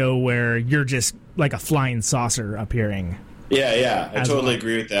displaying the show where you're just like a flying saucer appearing. Yeah, I totally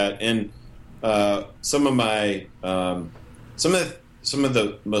agree with that. And some of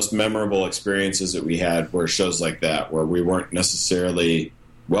the most memorable experiences that we had were shows like that, where we weren't necessarily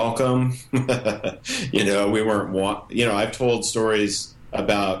welcome. We weren't I've told stories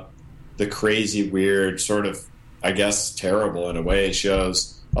about the crazy, weird, sort of, I guess, terrible in a way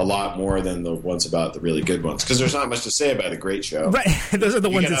shows a lot more than the ones about the really good ones, because there's not much to say about a great show. Right, those are the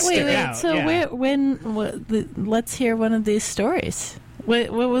ones that stick out. So let's hear one of these stories.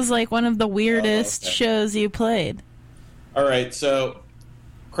 What was like one of the weirdest shows you played? All right, so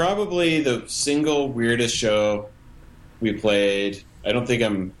probably the single weirdest show we played, I don't think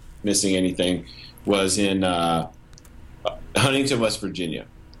I'm missing anything, was in Huntington, West Virginia.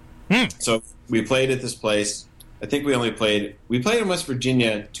 So we played at this place. I think we played in West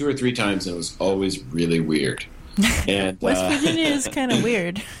Virginia 2 or 3 times, and it was always really weird. And West Virginia is kind of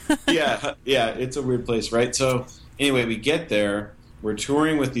weird. yeah, it's a weird place, right? So anyway, we get there. We're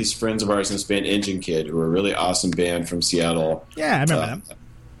touring with these friends of ours in this band, Engine Kid, who are a really awesome band from Seattle. Yeah, I remember them.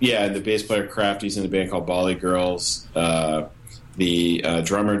 Yeah, and the bass player Crafty's in a band called Bali Girls. The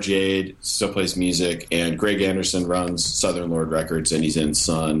drummer Jade still plays music, and Greg Anderson runs Southern Lord Records, and he's in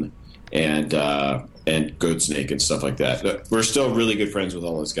Sun and Goatsnake and stuff like that. We're still really good friends with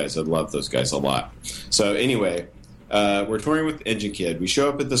all those guys. I love those guys a lot. So anyway, we're touring with Engine Kid. We show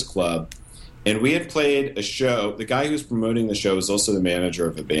up at this club. And we had played a show. The guy who's promoting the show is also the manager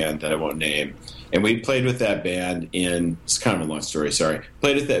of a band that I won't name. And we played with that band it's kind of a long story, sorry.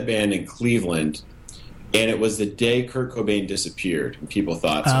 Played with that band in Cleveland. And it was the day Kurt Cobain disappeared. And people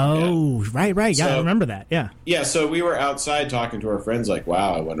thought so. Oh, right. Yeah, I remember that. Yeah. Yeah, so we were outside talking to our friends like,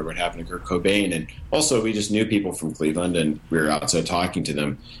 wow, I wonder what happened to Kurt Cobain. And also we just knew people from Cleveland and we were outside talking to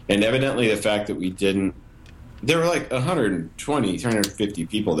them. And evidently the fact that we didn't, there were like 120, 150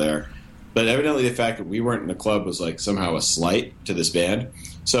 people there. But evidently the fact that we weren't in the club was like somehow a slight to this band.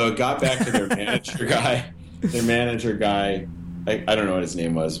 So it got back to their manager guy. Their manager guy, I don't know what his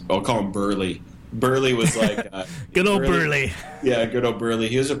name was. I'll call him Burley. Burley was like... good old Burley. Yeah, good old Burley.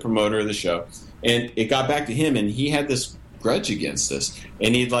 He was a promoter of the show. And it got back to him, and he had this grudge against us.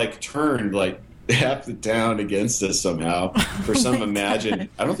 And he'd like turned like half the town against us somehow for some imagined...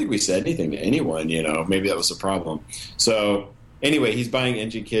 I don't think we said anything to anyone, Maybe that was a problem. So... Anyway, he's buying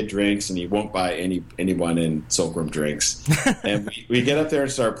Engine Kid drinks, and he won't buy anyone in Silkworm drinks. And we get up there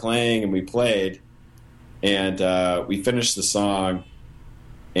and start playing, and we played, and we finished the song,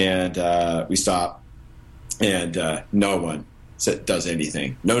 and we stop, and no one does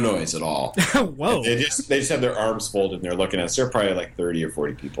anything. No noise at all. Whoa. They just have their arms folded, and they're looking at us. There are probably like 30 or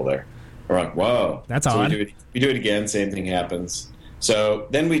 40 people there. We're like, whoa. That's odd. We do it again, same thing happens. So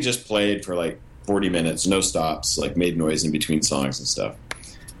then we just played for like 40 minutes, no stops, like made noise in between songs and stuff.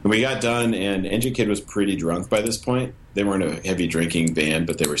 And we got done, and Engine Kid was pretty drunk by this point. They weren't a heavy drinking band,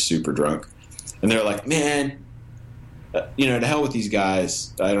 but they were super drunk. And they were like, man, to hell with these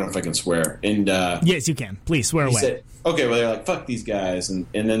guys. I don't know if I can swear. And yes, you can. Please swear away. Said, okay, well, they're like, fuck these guys. And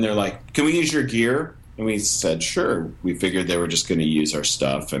then they're like, can we use your gear? And we said, sure. We figured they were just going to use our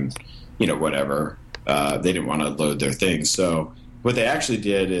stuff and, whatever. They didn't want to load their things. So what they actually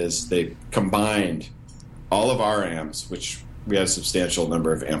did is they combined all of our amps, which we had a substantial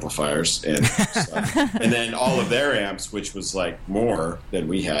number of amplifiers and stuff, and then all of their amps, which was like more than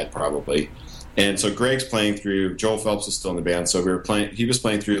we had probably. And so Greg's playing through, Joel Phelps was still in the band, so he was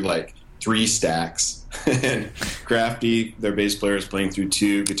playing through like 3 stacks, and Crafty, their bass player, is playing through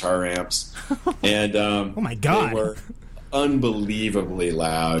 2 guitar amps. And oh my God. They were unbelievably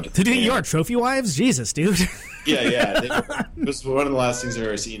loud. Did you get your trophy wives? Jesus, dude. Yeah. It was one of the last things I've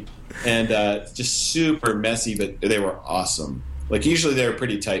ever seen. And just super messy, but they were awesome. Like, usually they're a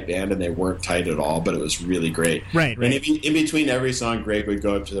pretty tight band, and they weren't tight at all, but it was really great. Right. And in between every song, Greg would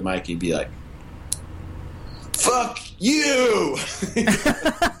go up to the mic and be like, fuck you!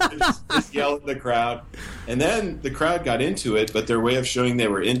 just yell at the crowd. And then the crowd got into it, but their way of showing they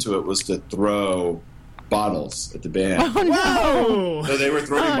were into it was to throw bottles at the band. Oh, no. So they were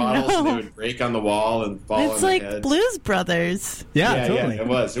throwing bottles, and they would break on the wall and fall on It's their like heads. Blues Brothers. Yeah, totally. Yeah,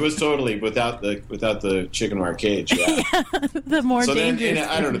 it was totally without the chicken wire cage. Yeah. The more so dangerous. Then,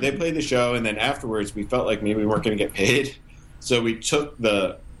 I don't know. They played the show, and then afterwards, we felt like maybe we weren't going to get paid, so we took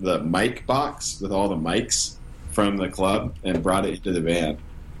the mic box with all the mics from the club and brought it into the band,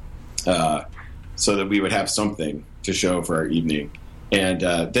 so that we would have something to show for our evening. And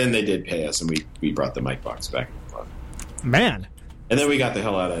then they did pay us, and we brought the mic box back in the club. Man. And then we got the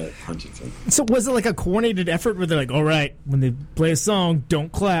hell out of Huntington. So was it like a coordinated effort where they're like, all right, when they play a song,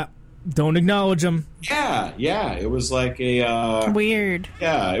 don't clap, don't acknowledge them? Yeah. It was like a... Weird.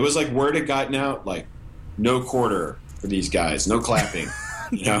 Yeah, it was like word had gotten out, like, no quarter for these guys, no clapping.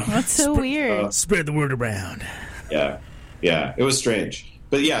 That's so weird. Spread the word around. Yeah, it was strange.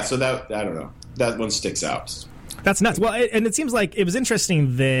 But yeah, so that, I don't know, that one sticks out. That's nuts. Well, and it seems like it was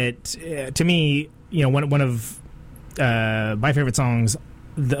interesting that, to me, one of my favorite songs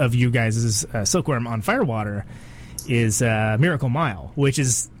of you guys is Silkworm on Firewater is Miracle Mile, which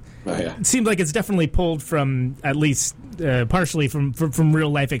is it seems like it's definitely pulled from, at least partially from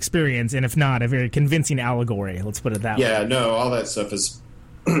real life experience, and if not, a very convincing allegory. Let's put it that way. Yeah, no, all that stuff is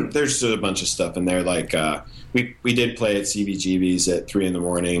there's a bunch of stuff in there. Like we did play at CBGB's at 3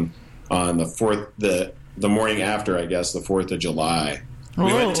 a.m. on the morning after, I guess, the 4th of July.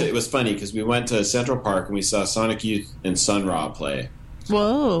 It was funny because we went to Central Park and we saw Sonic Youth and Sun Ra play.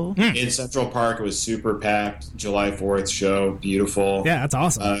 Whoa. In Central Park, it was super packed. July 4th show, beautiful. Yeah, that's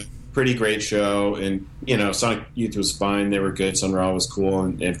awesome. pretty great show, and Sonic Youth was fine. They were good. Sun Ra was cool,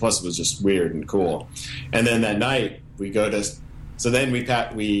 and plus it was just weird and cool. And then that night we go to, so then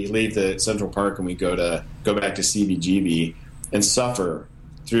we leave the Central Park and we go back to CBGB and suffer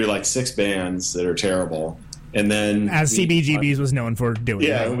through like 6 bands that are terrible. And then as CBGB's was known for doing.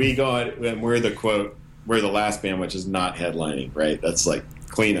 Yeah, right? we go and we're the last band, which is not headlining, right? That's like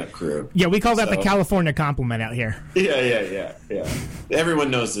cleanup crew. Yeah, we call that the California compliment out here. Yeah.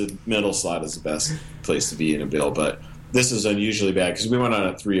 Everyone knows the middle slot is the best place to be in a bill, but this is unusually bad because we went on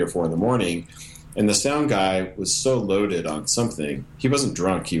at 3 or 4 in the morning, and the sound guy was so loaded on something. He wasn't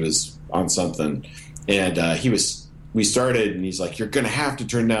drunk; he was on something, and we started, and he's like, "You're going to have to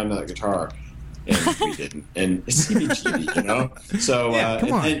turn down that guitar." And we didn't. And it's CBGB, So,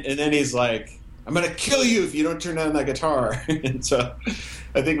 come on. And then he's like, "I'm going to kill you if you don't turn down that guitar." And so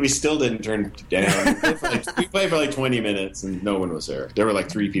I think we still didn't turn it down. We played for like 20 minutes, and no one was there. There were like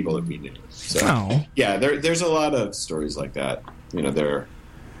 3 people that we knew. So, yeah, there's a lot of stories like that. They're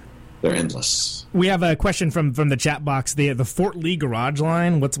endless. We have a question from the chat box. The Fort Lee Garage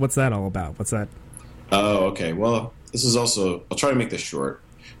line. What's that all about? What's that? Oh, okay. Well, this is also. I'll try to make this short.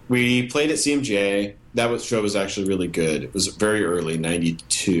 We played at CMJ. That show was actually really good. It was very early,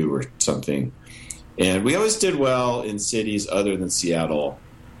 92 or something. And we always did well in cities other than Seattle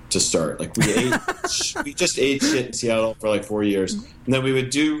to start. Like we just ate shit in Seattle for like 4 years. And then we would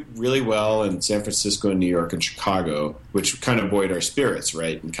do really well in San Francisco and New York and Chicago, which kind of buoyed our spirits,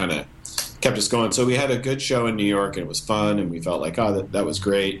 right? And kind of kept us going. So we had a good show in New York, and it was fun, and we felt like, oh, that was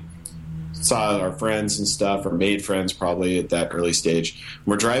great. Saw our friends and stuff, or made friends probably at that early stage.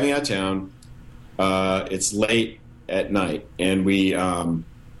 We're driving out of town. It's late at night, and we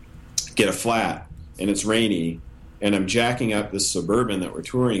get a flat, and it's rainy, and I'm jacking up this Suburban that we're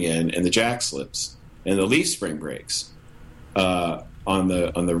touring in, and the jack slips, and the leaf spring breaks on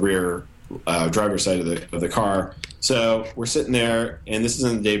the rear driver's side of the car. So we're sitting there, and this is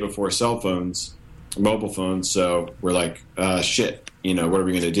the day before cell phones, mobile phones. So we're like, shit, what are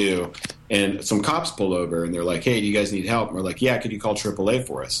we going to do? And some cops pull over, and they're like, hey, do you guys need help? And we're like, yeah, could you call AAA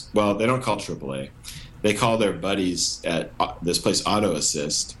for us? Well, they don't call AAA. They call their buddies at this place, Auto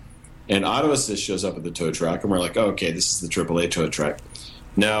Assist. And Auto Assist shows up at the tow truck, and we're like, oh, okay, this is the AAA tow truck.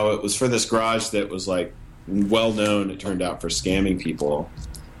 No, it was for this garage that was, like, well-known, it turned out, for scamming people.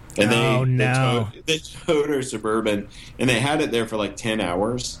 And they towed our Suburban, and they had it there for, like, 10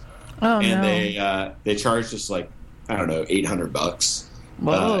 hours. Oh, and they charged us, like, I don't know, $800.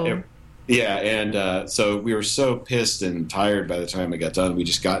 Whoa. Yeah, and so we were so pissed and tired by the time it got done. We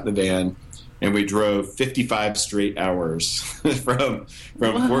just got in the van, and we drove 55 straight hours from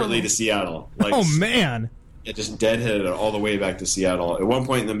Fort Lee to Seattle. Like, oh, man. It just deadheaded all the way back to Seattle. At one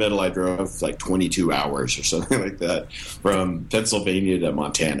point in the middle, I drove like 22 hours or something like that from Pennsylvania to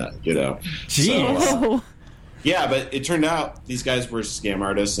Montana, Jeez. So, yeah, but it turned out these guys were scam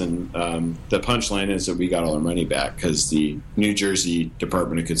artists, and the punchline is that we got all our money back because the New Jersey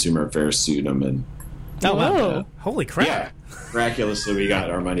Department of Consumer Affairs sued them. And wow. Holy crap. Yeah, miraculously we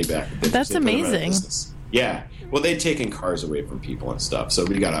got our money back. That's amazing. Yeah. Well, they'd taken cars away from people and stuff, so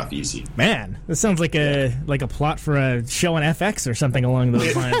we got off easy. Man, this sounds like a plot for a show on FX or something along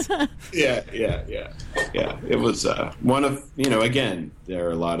those lines. Yeah. It was one of, again, there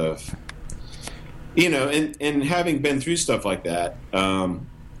are a lot of... and having been through stuff like that, a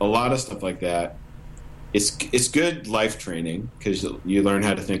lot of stuff like that, it's good life training because you learn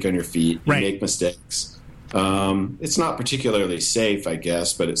how to think on your feet, you make mistakes. It's not particularly safe, I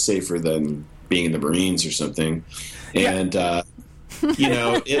guess, but it's safer than being in the Marines or something. And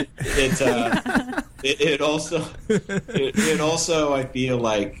it also I feel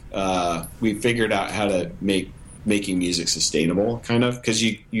like we figured out how to making music sustainable, kind of, because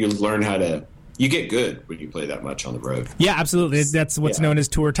you learn how to. You get good when you play that much on the road. Yeah, absolutely. That's what's known as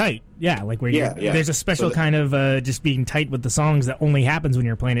tour tight. Yeah, like where there's a special kind of just being tight with the songs that only happens when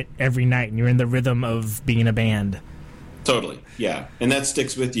you're playing it every night and you're in the rhythm of being in a band. Totally, yeah. And that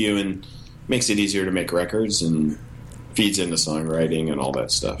sticks with you and makes it easier to make records and feeds into songwriting and all that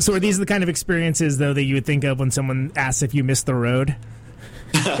stuff. So are these the kind of experiences, though, that you would think of when someone asks if you missed the road?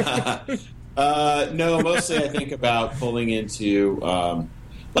 No, mostly I think about pulling into...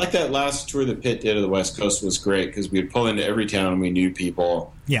 like that last tour that Pitt did of the West Coast was great because we'd pull into every town and we knew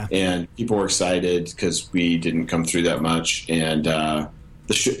people. Yeah. And people were excited because we didn't come through that much. And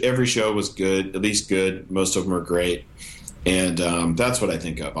every show was good, at least good. Most of them were great. And that's what I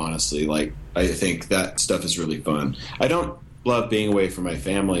think of, honestly. Like, I think that stuff is really fun. I don't love being away from my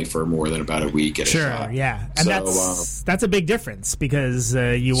family for more than about a week at a shot. Sure, yeah, and that's a big difference because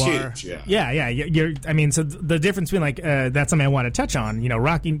you are huge, you're. I mean, so the difference between like that's something I want to touch on. You know,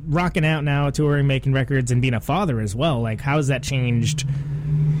 rocking out now, touring, making records, and being a father as well. Like, how has that changed?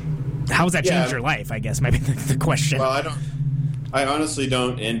 How has that changed your life? I guess might be the question. Well, I honestly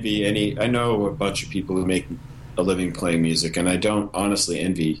don't envy any. I know a bunch of people who make a living playing music, and I don't honestly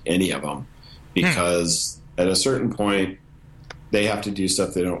envy any of them because at a certain point they have to do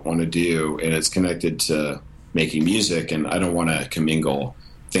stuff they don't want to do, and it's connected to making music, and I don't want to commingle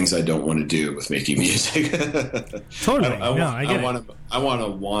things I don't want to do with making music. Totally. I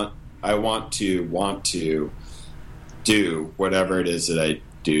want to do whatever it is that I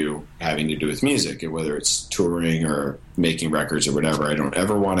do having to do with music, whether it's touring or making records or whatever. I don't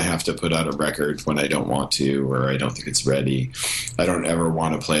ever want to have to put out a record when I don't want to, or I don't think it's ready. I don't ever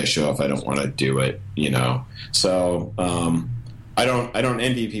want to play a show if I don't want to do it, you know? So, I don't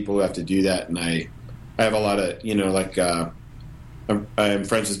envy people who have to do that. And I have a lot of, you know, like, I'm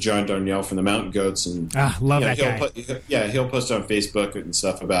friends with John Darnielle from the Mountain Goats, and love that guy. He'll post on Facebook and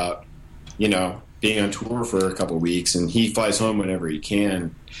stuff about, you know, being on tour for a couple of weeks, and he flies home whenever he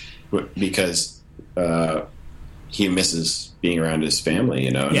can because he misses being around his family,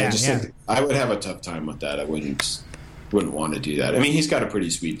 you know. And I just think I would have a tough time with that. I wouldn't want to do that. I mean, he's got a pretty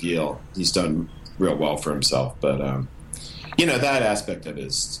sweet deal. He's done real well for himself, but you know, that aspect of it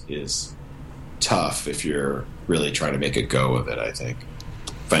is tough if you're really trying to make a go of it, I think,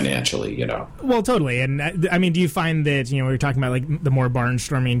 financially, you know. Well, totally. And I mean, do you find that, you know, we were talking about like the more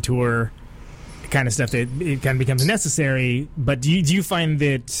barnstorming tour kind of stuff, that it kind of becomes necessary, but do you find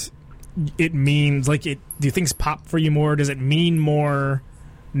that it means like do things pop for you more? Does it mean more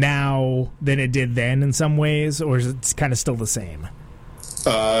now than it did then in some ways, or is it kind of still the same?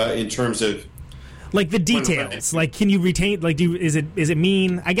 In terms of like the details, like can you retain, like is it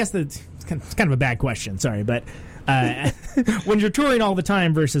mean? I guess it's kind of a bad question, sorry, but when you're touring all the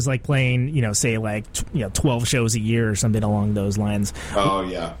time versus like playing, you know, say like 12 shows a year or something along those lines. Oh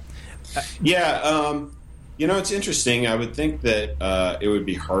yeah. You know, it's interesting. I would think that it would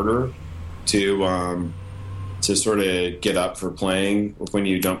be harder to sort of get up for playing when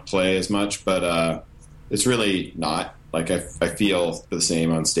you don't play as much, but it's really not. Like I feel the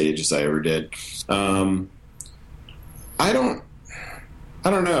same on stage as I ever did. I don't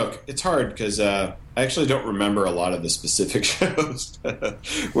know. It's hard because I actually don't remember a lot of the specific shows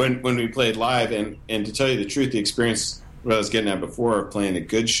when we played live, and to tell you the truth, the experience what I was getting at before of playing a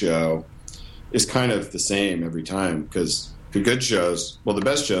good show is kind of the same every time, because the good shows, well, the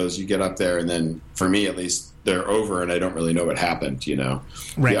best shows, you get up there and then, for me at least, they're over and I don't really know what happened, you know?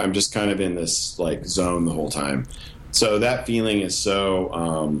 Right. Yeah, I'm just kind of in this like zone the whole time. So that feeling is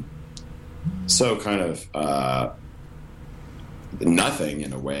so kind of nothing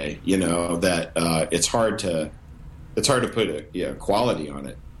in a way, you know, that it's hard to put a quality on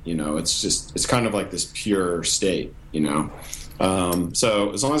it. You know, it's kind of like this pure state, you know.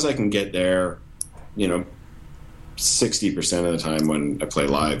 So as long as I can get there, you know, 60% of the time when I play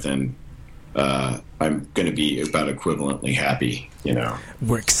live, then I'm going to be about equivalently happy, you know.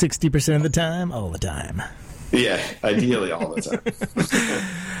 Work 60% of the time, all the time. Yeah, ideally all the time.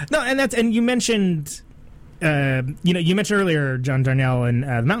 No, and you mentioned, you mentioned earlier John Darnielle and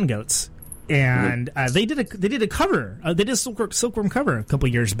the Mountain Goats. And they did a cover. They did a Silkworm cover a couple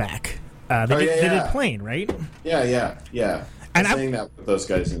years back. They did Plane, right? Yeah. And I sang that with those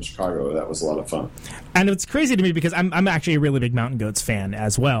guys in Chicago. That was a lot of fun. And it's crazy to me because I'm actually a really big Mountain Goats fan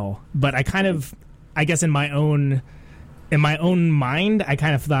as well. But I guess in my own mind, I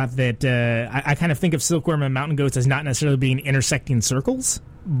kind of thought that I kind of think of Silkworm and Mountain Goats as not necessarily being intersecting circles.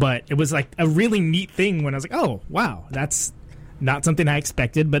 But it was like a really neat thing when I was like, oh wow, that's not something I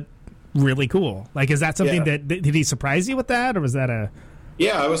expected, but really cool. Like, is that something that did he surprise you with that, or was that a?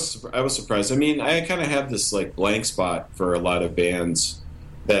 Yeah, I was surprised. I mean, I kind of have this like blank spot for a lot of bands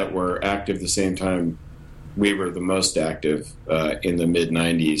that were active the same time we were the most active in the mid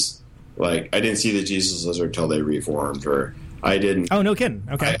 '90s. Like, I didn't see the Jesus Lizard till they reformed, or I didn't. Oh, no kidding.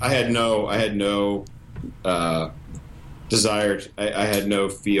 Okay, I had no desire. I had no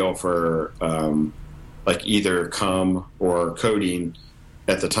feel for like either Cum or Codeine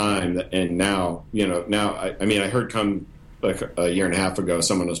at the time, and now, you know, I mean, I heard Come like a year and a half ago,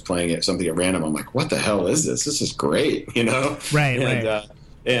 someone was playing something at random. I'm like, what the hell is this? This is great, you know? Right.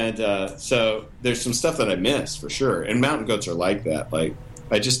 So there's some stuff that I missed for sure. And Mountain Goats are like that. Like,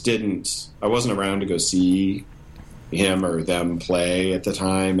 I wasn't around to go see him or them play at the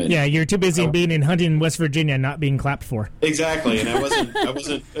time. And yeah, you're too busy being in Huntington, West Virginia, not being clapped for. Exactly. And I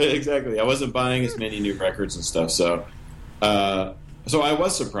wasn't buying as many new records and stuff. So So I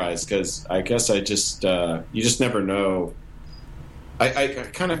was surprised because I guess I just you just never know. I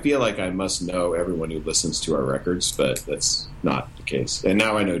kind of feel like I must know everyone who listens to our records, but that's not the case. And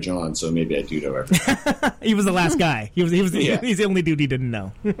now I know John, so maybe I do know everyone. He was the last guy. He's the only dude he didn't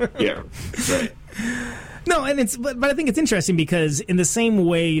know. Yeah, right. No, and but I think it's interesting because in the same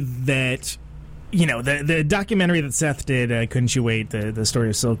way that, you know, the documentary that Seth did, Couldn't You Wait, the story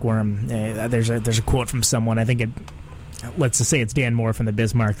of Silkworm, there's a quote from someone, I think let's just say it's Dan Moore from the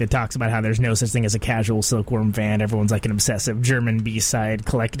Bismarck, that talks about how there's no such thing as a casual Silkworm fan. Everyone's like an obsessive German B-side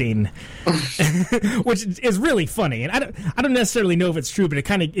collecting, which is really funny. And I don't necessarily know if it's true, but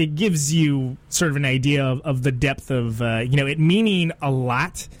it gives you sort of an idea of the depth of it meaning a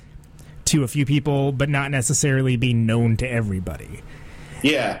lot to a few people, but not necessarily being known to everybody.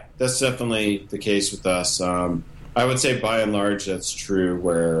 Yeah, that's definitely the case with us. I would say by and large that's true,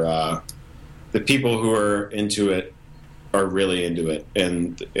 where the people who are into it are really into it,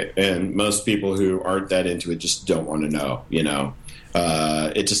 and most people who aren't that into it just don't want to know. You know,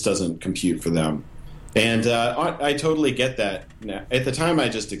 it just doesn't compute for them, and I totally get that. Now, at the time, I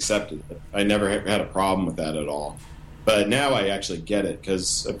just accepted it. I never had a problem with that at all, but now I actually get it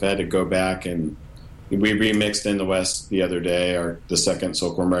because I've had to go back, and we remixed In the West the other day, the second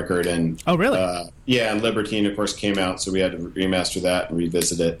Silkworm record, and oh really? And Libertine, of course, came out, so we had to remaster that and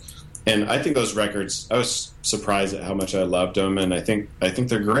revisit it. And I think those records, I was surprised at how much I loved them, and I think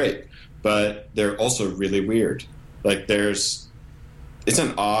they're great, but they're also really weird. Like it's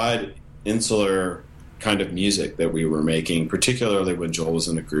an odd, insular kind of music that we were making, particularly when Joel was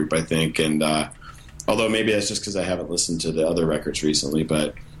in the group, I think. And although maybe that's just because I haven't listened to the other records recently,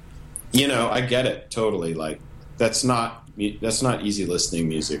 but you know, I get it totally. Like that's not easy listening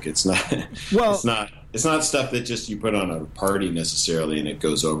music. It's not. Well, It's not stuff that just you put on a party necessarily and it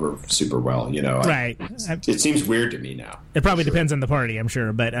goes over super well, you know. Right. It seems weird to me now. It probably depends on the party, I'm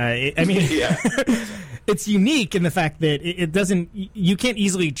sure. But, I mean, yeah. It's unique in the fact that it doesn't, you can't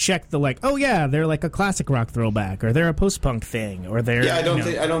easily check the like, oh, yeah, they're like a classic rock throwback or they're a post-punk thing or they're. Yeah,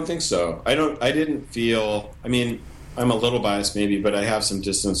 I don't think so. I didn't feel, I mean, I'm a little biased maybe, but I have some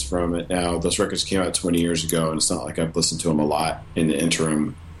distance from it now. Those records came out 20 years ago and it's not like I've listened to them a lot in the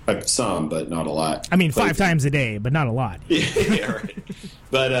interim. Some, but not a lot. I mean, 5 times a day, but not a lot. Yeah, right.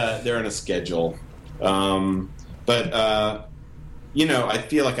 But they're on a schedule. You know, I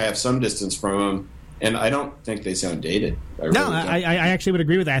feel like I have some distance from them, and I don't think they sound dated. I actually would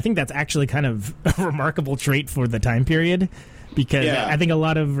agree with that. I think that's actually kind of a remarkable trait for the time period, because I think a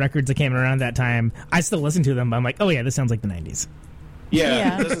lot of records that came around that time, I still listen to them, but I'm like, oh yeah, this sounds like the 90s.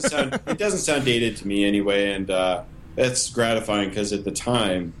 Yeah. It doesn't sound dated to me anyway, and that's gratifying because at the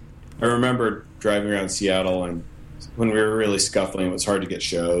time, I remember driving around Seattle, and when we were really scuffling, it was hard to get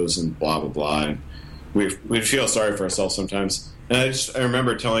shows and blah blah blah. And we'd feel sorry for ourselves sometimes. And I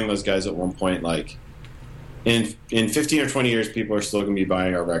remember telling those guys at one point, like, in 15 or 20 years, people are still going to be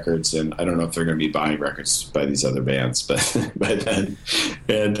buying our records, and I don't know if they're going to be buying records by these other bands, but by then,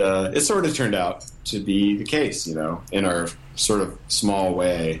 and it sort of turned out to be the case, you know, in our sort of small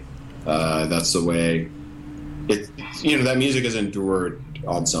way. That's the way. That music has endured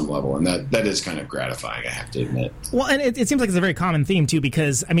on some level, and that is kind of gratifying, I have to admit. Well, and it seems like it's a very common theme too,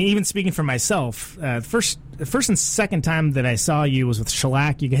 because I mean, even speaking for myself, the first and second time that I saw you was with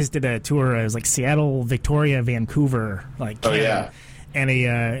Shellac. You guys did a tour. It was like Seattle, Victoria, Vancouver, like Canada. And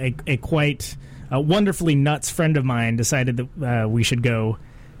a quite wonderfully nuts friend of mine decided that we should go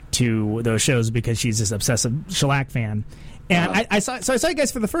to those shows because she's this obsessive Shellac fan. And I saw you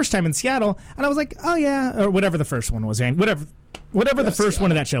guys for the first time in Seattle, and I was like, oh yeah, or whatever the first one was, whatever the first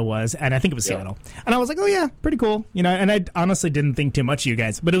one of that show was, and I think it was Seattle. And I was like, oh yeah, pretty cool, you know. And I honestly didn't think too much of you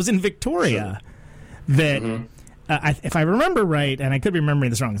guys, but it was in Victoria that, if I remember right, and I could be remembering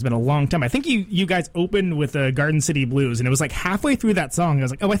this wrong, it's been a long time. I think you guys opened with Garden City Blues, and it was like halfway through that song, I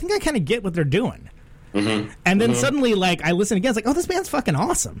was like, oh, I think I kind of get what they're doing. Mm-hmm. And then suddenly, like, I listened again, I was like, oh, this band's fucking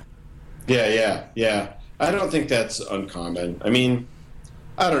awesome. Yeah. I don't think that's uncommon. I mean,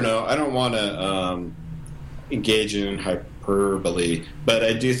 I don't know. I don't want to engage in hyperbole, but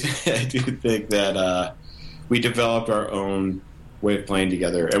I do think that we developed our own way of playing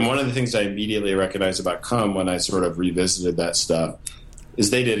together. And one of the things I immediately recognized about Come when I sort of revisited that stuff is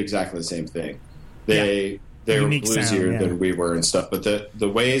they did exactly the same thing. They were bluesier than we were and stuff, but the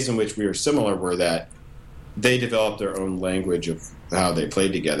ways in which we were similar were that they developed their own language of how they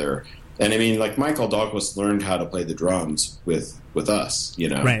played together. And I mean, like, Michael Douglas learned how to play the drums with us, you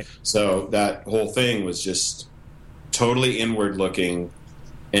know? Right. So that whole thing was just totally inward looking.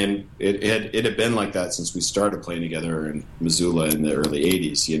 And it had been like that since we started playing together in Missoula in the early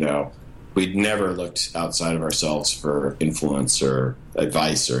 80s, you know? we'd never looked outside of ourselves for influence or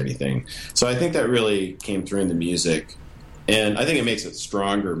advice or anything. So I think that really came through in the music. And I think it makes it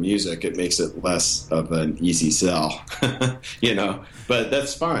stronger music. It makes it less of an easy sell, But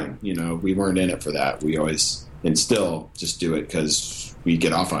that's fine. We weren't in it for that. We always, and still, just do it because we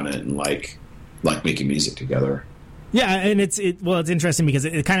get off on it and like making music together. Yeah, and it's interesting because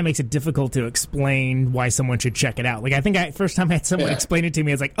it kind of makes it difficult to explain why someone should check it out. Like, I think first time I had someone explain it to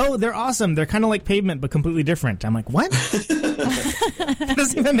me, it's like, oh, they're awesome. They're kind of like Pavement, but completely different. I'm like, what? That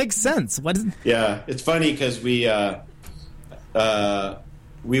doesn't even make sense. What is? Yeah, it's funny because we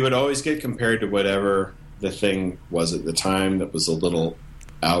would always get compared to whatever the thing was at the time that was a little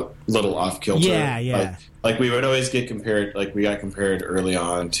off kilter. Yeah. Like we would always get compared. Like we got compared early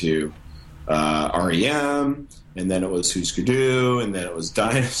on to REM. And then it was Who's Skidoo, and then it was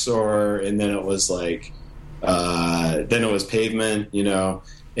Dinosaur, and then it was like, then it was Pavement,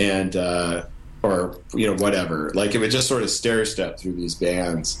 and or whatever. Like it would just sort of stair step through these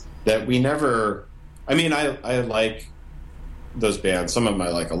bands that we never. I mean, I like those bands. Some of them I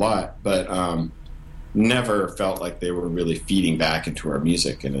like a lot, but never felt like they were really feeding back into our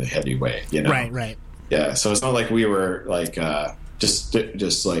music in a heavy way. Right. Yeah. So it's not like we were like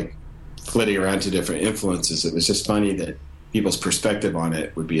just like flitting around to different influences. It was just funny that people's perspective on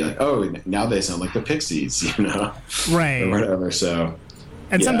it would be like, oh, now they sound like the Pixies, right, or whatever. So,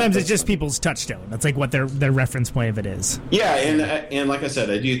 and sometimes it's just people's touchstone. That's like what their reference point of it is. Yeah, and like I said,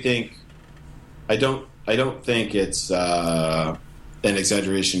 I do think I don't think it's an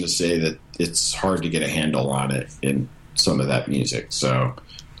exaggeration to say that it's hard to get a handle on it in some of that music. So,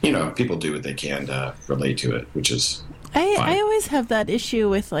 people do what they can to relate to it, which is. I always have that issue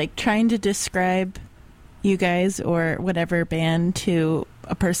with like trying to describe you guys or whatever band to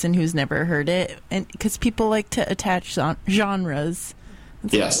a person who's never heard it, and because people like to attach genres.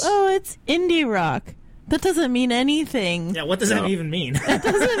 It's yes. Like, oh, it's indie rock. That doesn't mean anything. Yeah, what does that even mean? It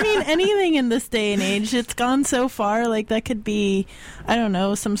doesn't mean anything in this day and age. It's gone so far. Like that could be, I don't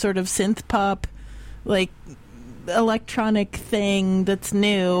know, some sort of synth pop, like electronic thing that's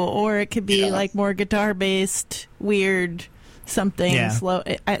new, or it could be like more guitar based weird something slow.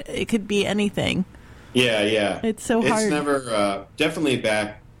 It could be anything. Yeah It's so hard. It's never definitely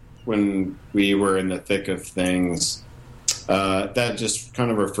back when we were in the thick of things, that just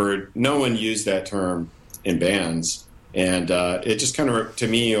kind of referred, no one used that term in bands, and it just kind of to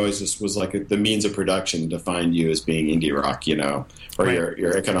me always just was like the means of production defined you as being indie rock, or right.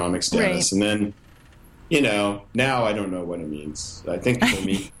 your economic status. Right. And then now I don't know what it means. I think people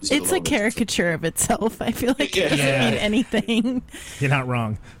mean it's a caricature of itself. I feel like it doesn't mean anything. You're not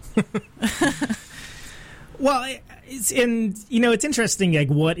wrong. Well, it's interesting. Like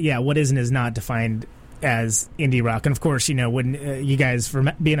what is and is not defined as indie rock, and of course, when you guys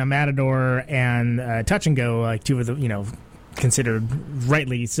for being a Matador and Touch and Go, like two of the considered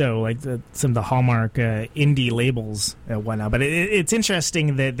rightly so, like some of the hallmark indie labels and whatnot. But it's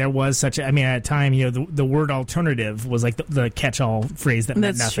interesting that there was such at a time, the word alternative was like the catch-all phrase that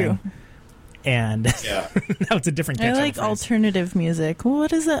meant That's nothing. True. And now it's a different catch-all I like phrase. Alternative music. Well,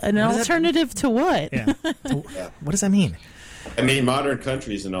 what is that? An alternative to what? Yeah. What does that mean? Modern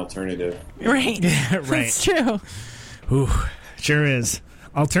country is an alternative. Right. Right. That's true. Ooh, sure is.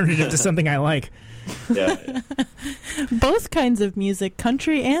 Alternative to something I like. Yeah. Both kinds of music,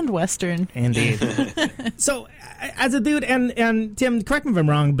 country and western. Indeed. So, as a dude, and Tim, correct me if I'm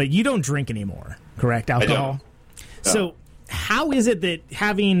wrong, but you don't drink anymore, correct? Alcohol? No. So, how is it that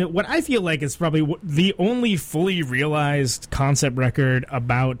having what I feel like is probably the only fully realized concept record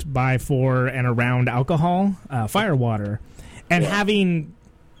about, by, for, and around alcohol, Firewater, and having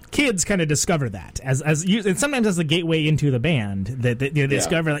kids kind of discover that as you, and sometimes as the gateway into the band that they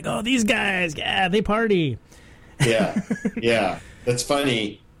discover like, oh, these guys, they party. Yeah. That's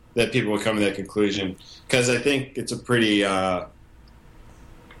funny that people would come to that conclusion, because I think it's a pretty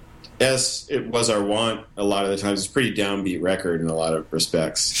as it was our want a lot of the times, it's a pretty downbeat record in a lot of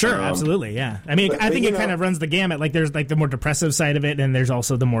respects. Sure, absolutely, yeah. I mean, I think it kind of runs the gamut. Like, there's like the more depressive side of it, and there's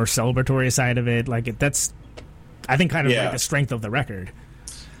also the more celebratory side of it. Like, that's, I think, kind of like the strength of the record.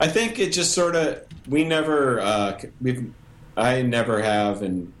 I think it just sort of, I never have,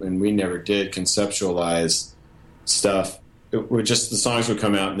 and we never did conceptualize stuff. It would just, the songs would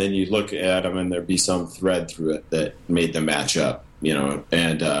come out, and then you'd look at them, and there'd be some thread through it that made them match up,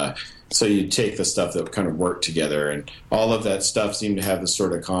 and so you'd take the stuff that kind of worked together, and all of that stuff seemed to have this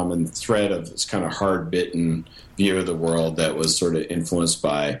sort of common thread of this kind of hard-bitten view of the world that was sort of influenced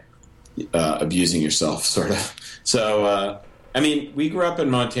by abusing yourself, sort of. So, I mean, we grew up in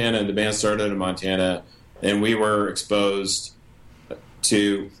Montana, and the band started in Montana, and we were exposed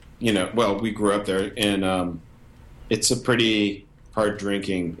to we grew up there, and it's a pretty hard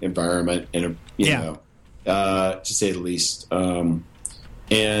drinking environment, and to say the least.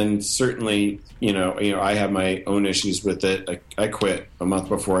 And certainly, I have my own issues with it. I quit a month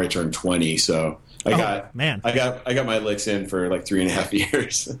before I turned 20, so I got my licks in for like 3.5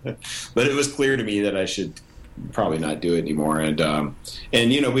 years. But it was clear to me that I should probably not do it anymore. And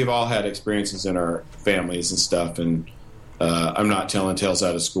we've all had experiences in our families and stuff. And I'm not telling tales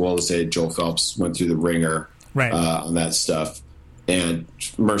out of school to say Joel Phelps went through the ringer on that stuff, and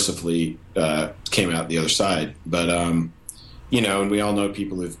mercifully came out the other side. But and we all know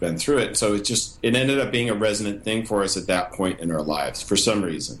people who've been through it. So it ended up being a resonant thing for us at that point in our lives for some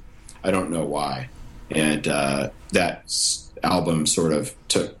reason. I don't know why. And that album sort of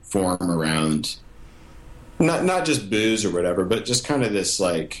took form around not just booze or whatever, but just kind of this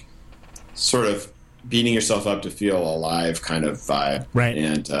like sort of beating yourself up to feel alive kind of vibe. Right.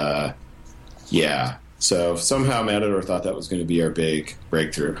 And so somehow Matador thought that was going to be our big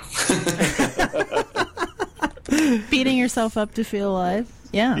breakthrough. Beating yourself up to feel alive.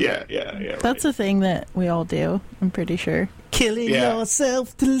 Yeah. Yeah. That's a thing that we all do, I'm pretty sure. Killing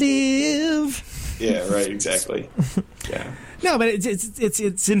yourself to live. Yeah, right, exactly. Yeah. No, but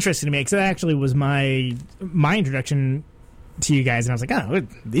it's interesting to me, because that actually was my introduction to you guys, and I was like, oh,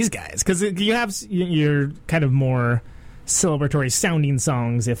 these guys, because you have your kind of more celebratory sounding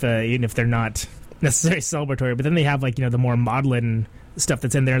songs, even if they're not necessarily celebratory, but then they have like the more maudlin stuff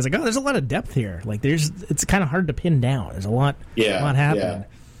that's in there. It's like, oh, there's a lot of depth here. Like it's kind of hard to pin down. There's a lot happening. Yeah.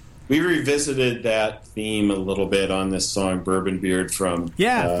 We revisited that theme a little bit on this song "Bourbon Beard" from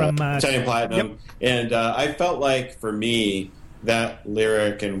Tiny Platinum, yep. And I felt like for me that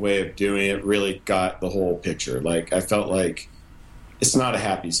lyric and way of doing it really got the whole picture. Like I felt like it's not a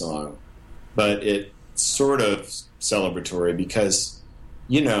happy song, but it's sort of celebratory because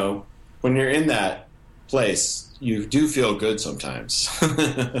when you're in that place, you do feel good sometimes.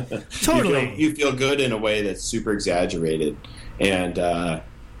 Totally. You feel good in a way that's super exaggerated, and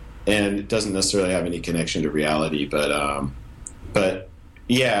it doesn't necessarily have any connection to reality. But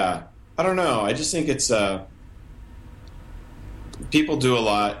yeah, I don't know. I just think it's people do a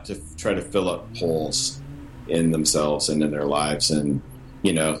lot to try to fill up holes in themselves and in their lives, and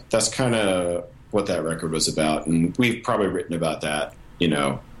that's kind of what that record was about. And we've probably written about that,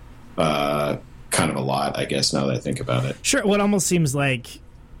 kind of a lot, I guess, now that I think about it. Sure. Well, it almost seems like,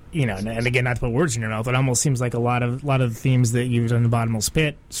 and again, not to put words in your mouth, it almost seems like a lot of the themes that you've done in the Bottomless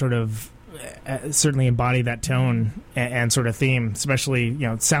Pit sort of certainly embody that tone and sort of theme, especially,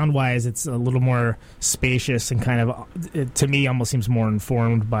 sound-wise, it's a little more spacious and kind of, to me, almost seems more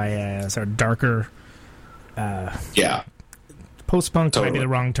informed by a sort of darker... post-punk might be the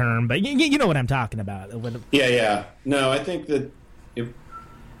wrong term, but you know what I'm talking about. Yeah. No, I think that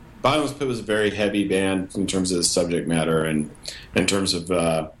Bottomless Pit was a very heavy band in terms of the subject matter and in terms of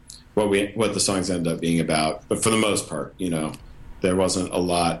what the songs ended up being about. But for the most part, there wasn't a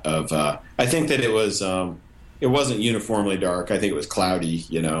lot of. I think that it wasn't uniformly dark. I think it was cloudy,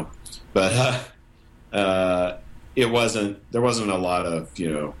 but it wasn't. There wasn't a lot of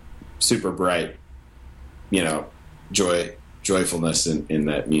super bright, joyfulness in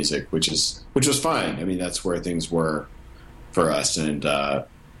that music, which was fine. I mean, that's where things were for us, and that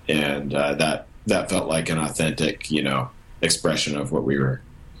felt like an authentic, expression of what we were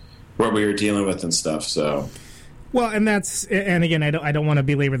dealing with and stuff. So, well, and again, I don't want to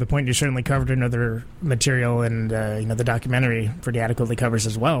belabor the point. You certainly covered another material, and the documentary pretty adequately covers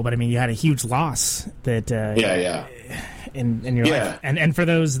as well. But I mean, you had a huge loss that in your life, and for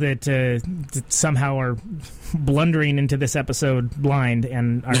those that somehow are blundering into this episode blind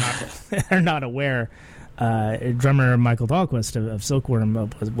and are not aware. Drummer Michael Dahlquist of Silkworm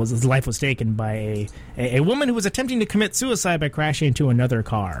his life was taken by a woman who was attempting to commit suicide by crashing into another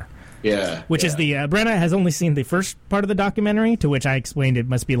car. Yeah. Which is Brenna has only seen the first part of the documentary, to which I explained it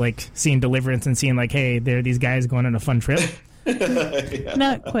must be like seeing Deliverance and seeing like, hey, there are these guys going on a fun trip. Yeah.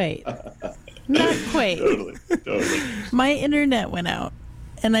 Not quite. Totally. My internet went out,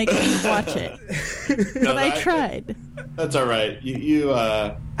 and I couldn't watch it. But I tried. That's all right.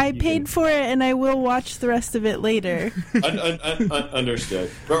 I paid for it, and I will watch the rest of it later.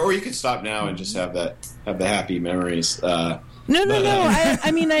 Understood. Or you could stop now and just have the happy memories. No.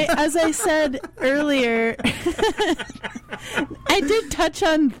 I mean, as I said earlier, I did touch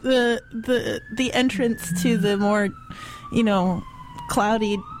on the entrance to the more,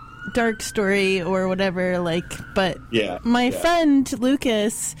 cloudy, dark story or whatever. But my friend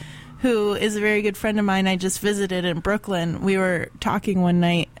Lucas, who is a very good friend of mine, I just visited in Brooklyn. We were talking one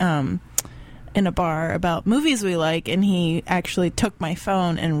night, in a bar about movies we like, and he actually took my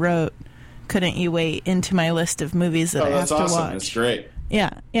phone and wrote "Couldn't You Wait" into my list of movies that I have to awesome. watch. That's great.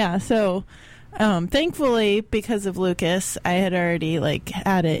 Yeah. So, thankfully, because of Lucas, I had already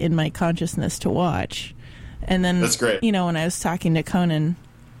had it in my consciousness to watch. And then, that's great. When I was talking to Conan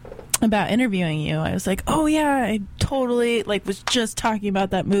about interviewing you, I was like, "Oh yeah, I totally was just talking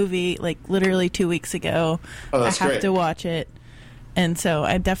about that movie literally 2 weeks ago. Oh, I that's have great. to watch it." And so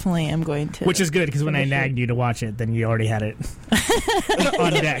I definitely am going to. Which is good, because when I nagged you to watch it, then you already had it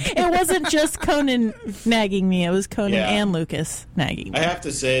on deck. It wasn't just Conan nagging me. It was Conan and Lucas nagging me. I have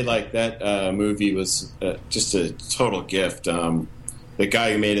to say, that movie was just a total gift. The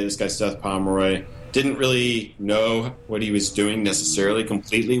guy who made it, this guy Seth Pomeroy, didn't really know what he was doing necessarily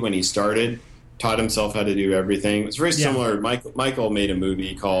completely when he started. Taught himself how to do everything. It's very similar. Michael made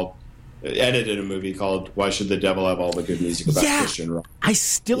edited a movie called "Why Should the Devil Have All the Good Music About Christian Rock." I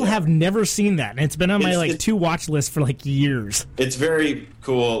still have never seen that, and it's been on my to watch list for years. It's very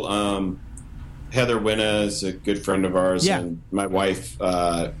cool. Heather Winna is a good friend of ours, and my wife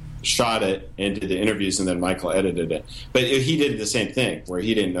shot it and did the interviews, and then Michael edited it. But he did the same thing, where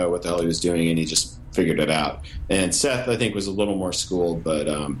he didn't know what the hell he was doing, and he just figured it out. And Seth, I think, was a little more schooled, but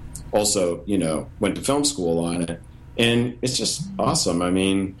also, went to film school on it. And it's just awesome. I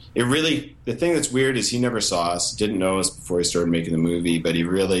mean, the thing that's weird is he never saw us, didn't know us before he started making the movie, but it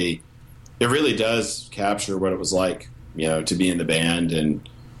really does capture what it was like, to be in the band. And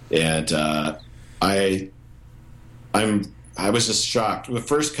I was just shocked. The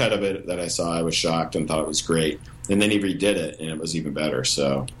first cut of it that I saw, I was shocked and thought it was great. And then he redid it, and it was even better.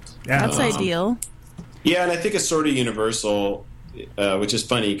 So that's ideal. Yeah, and I think it's sort of universal, which is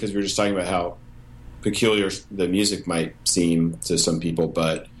funny because we were just talking about how peculiar the music might seem to some people,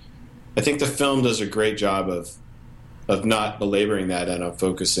 but I think the film does a great job of not belaboring that and of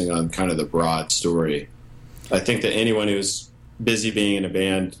focusing on kind of the broad story. I think that anyone who's busy being in a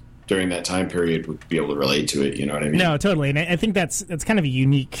band during that time period would be able to relate to it. You know what I mean? No, totally. And I think that's kind of a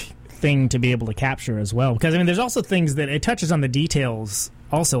unique thing to be able to capture as well, because there's also things that it touches on the details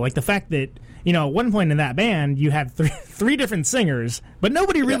also, like the fact that at one point in that band you had three different singers, but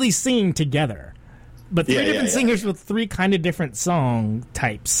nobody really singing together. But three different singers with three kind of different song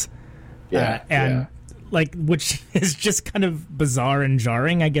types. Which is just kind of bizarre and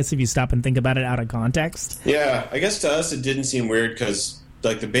jarring, I guess, if you stop and think about it out of context. Yeah, I guess to us it didn't seem weird because,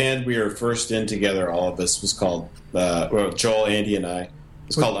 the band we were first in together, all of us, was called, Joel, Andy, and I, it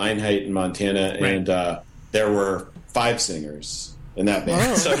was called Einheit in Montana, and there were 5 singers in that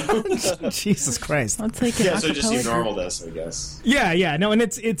band. So, Jesus Christ. That's like so it just seemed normal to us, I guess. Yeah. No, and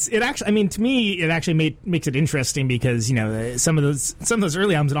it actually, I mean, to me, it actually makes it interesting because, some of those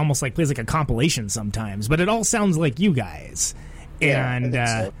early albums, it almost plays like a compilation sometimes, but it all sounds like you guys. And,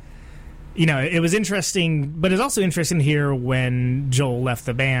 so. It was interesting, but it's also interesting to hear when Joel left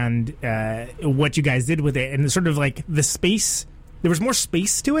the band, what you guys did with it, and sort of the space. There was more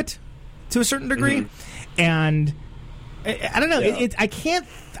space to it, to a certain degree, and I don't know. Yeah. I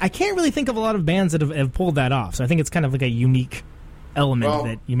can't really think of a lot of bands that have pulled that off. So I think it's kind of a unique element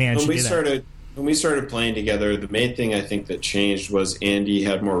that you managed to do that. When we started playing together, the main thing I think that changed was Andy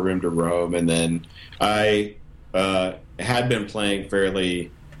had more room to roam, and then I had been playing fairly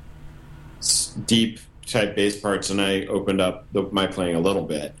deep type bass parts, and I opened up my playing a little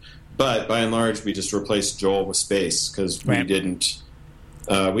bit. But by and large, we just replaced Joel with space because we didn't.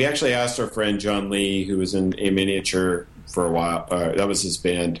 We actually asked our friend John Lee, who was in A Miniature for a while. That was his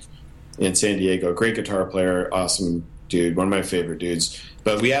band in San Diego. Great guitar player, awesome dude, one of my favorite dudes.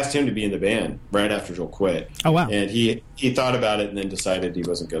 But we asked him to be in the band right after Joel quit. Oh, wow. And he thought about it and then decided he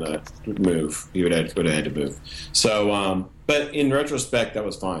wasn't going to move. He would have had to move. So, but in retrospect, that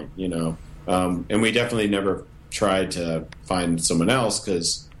was fine, And we definitely never tried to find someone else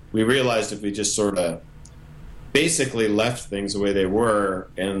because we realized if we just sort of basically left things the way they were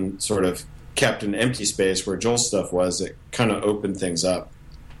and sort of kept an empty space where Joel's stuff was, it kind of opened things up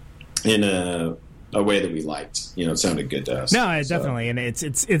in a way that we liked. It sounded good to us. No, definitely, and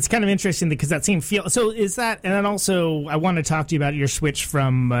it's kind of interesting because that same feel. So is that, and then also I want to talk to you about your switch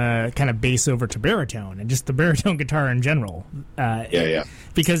from kind of bass over to baritone and just the baritone guitar in general. Yeah.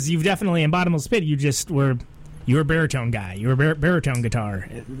 Because you've definitely in Bottomless Pit, you were a baritone guy. You were baritone guitar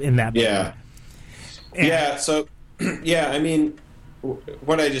in that. Yeah. Yeah. So, I mean,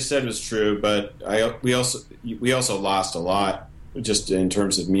 what I just said was true, but we also lost a lot just in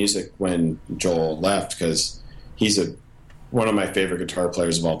terms of music when Joel left because he's one of my favorite guitar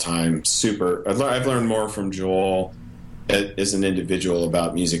players of all time. Super. I've learned more from Joel as an individual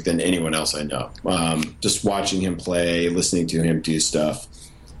about music than anyone else I know. Just watching him play, listening to him do stuff,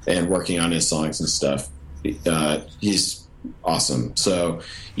 and working on his songs and stuff. He's awesome. So,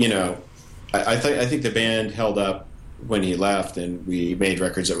 you know, I think the band held up when he left, and we made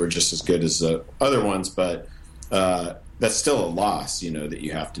records that were just as good as the other ones, but that's still a loss, you know, that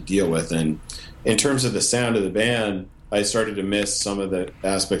you have to deal with. And in terms of the sound of the band, I started to miss some of the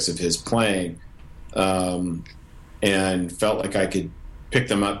aspects of his playing, and felt like I could pick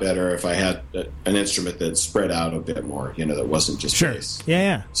them up better if I had an instrument that spread out a bit more, you know, that wasn't just bass.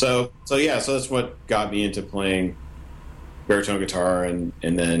 Yeah. So that's what got me into playing baritone guitar, and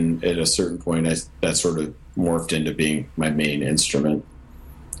then at a certain point, that sort of morphed into being my main instrument.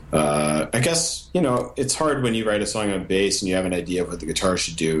 I guess, you know, it's hard when you write a song on bass and you have an idea of what the guitar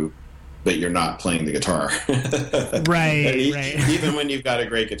should do, but you're not playing the guitar. Right. Even when you've got a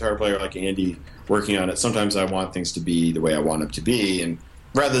great guitar player like Andy working on it, sometimes I want things to be the way I want them to be, and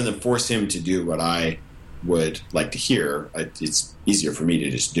rather than force him to do what I would like to hear, it's easier for me to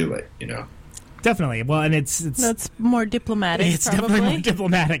just do it, you know. Definitely. Well, and it's that's more diplomatic. It's probably. definitely more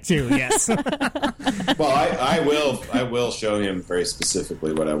diplomatic too. Yes. Well, I will show him very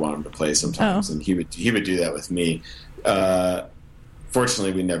specifically what I want him to play sometimes, and he would do that with me.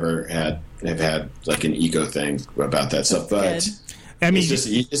 Fortunately, we never have had like an ego thing about that stuff, but I mean,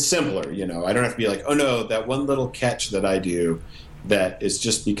 it's simpler, you know. I don't have to be like, oh no, that one little catch that I do that is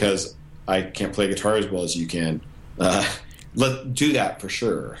just because I can't play guitar as well as you can. Let's do that for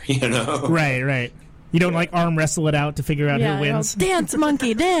sure, you know? Right. You don't like arm wrestle it out to figure out who wins? Dance,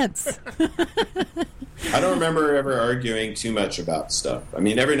 monkey, dance! I don't remember ever arguing too much about stuff. I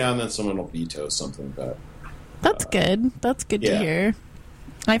mean, every now and then someone will veto something, but... That's good. That's good to hear.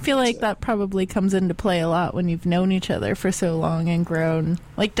 I feel like that probably comes into play a lot when you've known each other for so long and grown.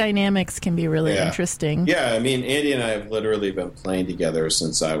 Like, dynamics can be really interesting. Yeah, I mean, Andy and I have literally been playing together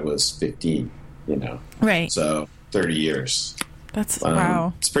since I was 15, you know? Right. So... 30 years. That's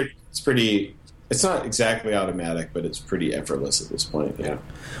wow. It's pretty. It's not exactly automatic, but it's pretty effortless at this point. Yeah.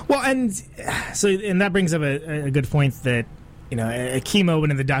 Well, and that brings up a good point that, you know, a key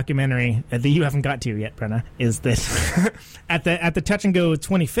moment in the documentary that you haven't got to yet, Brenna, is that at the Touch and Go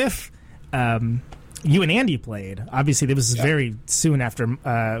 25th, you and Andy played. Obviously, this was very soon after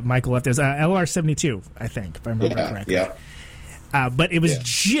Michael left. It was LR72, I think, if I remember correctly. Yeah. But it was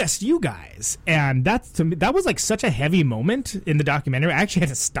just you guys, and that was like such a heavy moment in the documentary. I actually had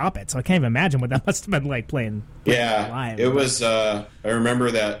to stop it, so I can't even imagine what that must have been like playing live. It was. I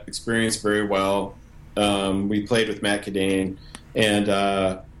remember that experience very well. We played with Matt Cadane,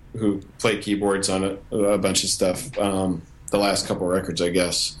 and who played keyboards on a bunch of stuff. The last couple of records, I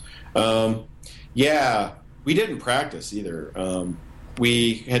guess. We didn't practice either.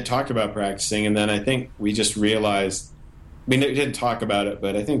 We had talked about practicing, and then I think we just realized. We didn't talk about it,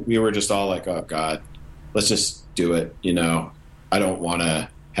 but I think we were just all like, oh, God, let's just do it, you know. I don't want to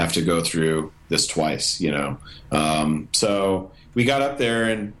have to go through this twice, you know. So we got up there,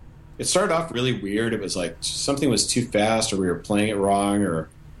 and it started off really weird. It was like something was too fast, or we were playing it wrong, or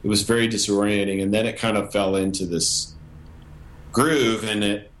it was very disorienting. And then it kind of fell into this groove, and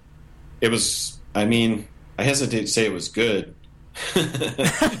it was, I mean, I hesitate to say it was good.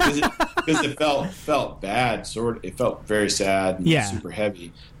 Because it felt bad, it felt very sad and super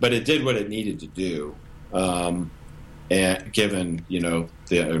heavy, but it did what it needed to do, and given, you know,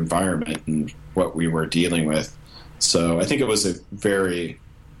 the environment and what we were dealing with. So I think it was a very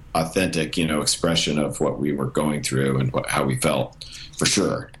authentic, you know, expression of what we were going through and how we felt, for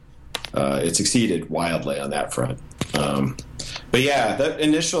sure. It succeeded wildly on that front. But yeah, that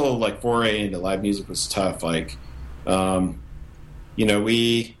initial like foray into live music was tough. Like, you know,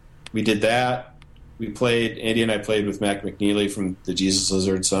 we did that. We played, Andy and I played with Mac McNeely from the Jesus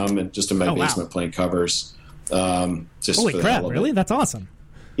Lizard some, and just in my basement playing covers. Holy crap! Really, that's awesome.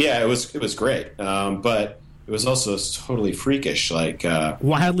 Yeah, it was great, but it was also totally freakish, like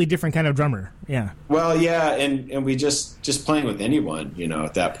wildly different kind of drummer. Yeah. Well, yeah, and we just playing with anyone, you know,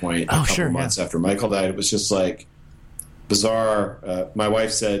 at that point. A couple months after Michael died, it was just like bizarre. My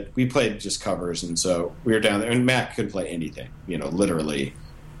wife said we played just covers, and so we were down there, and Mac could play anything, you know, literally.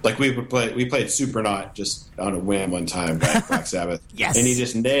 Like we played Supernaut just on a whim one time by Black Sabbath, yes, and he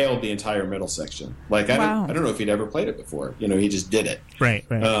just nailed the entire middle section. Like I don't know if he'd ever played it before. You know, he just did it. Right.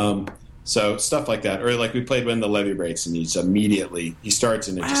 So stuff like that, or like we played When the Levee Breaks, and he starts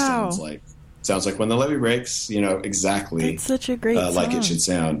and it just sounds like When the Levee Breaks. You know, exactly. It's such a great song. Like it should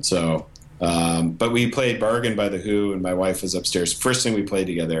sound. So, but we played Bargain by the Who, and my wife was upstairs. First thing we played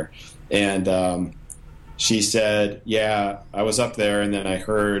together, and she said, yeah, I was up there, and then I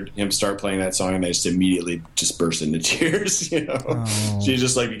heard him start playing that song, and I just immediately just burst into tears, you know. She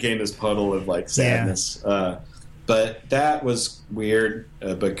just, like, became this puddle of, like, sadness. But that was weird,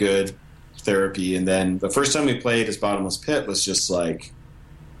 but good therapy. And then the first time we played as Bottomless Pit was just like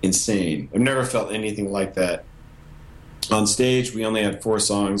insane. I've never felt anything like that on stage. We only had 4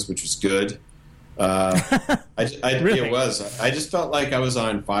 songs, which was good. Really? It was. I just felt like I was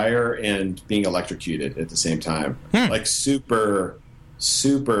on fire and being electrocuted at the same time. Like super,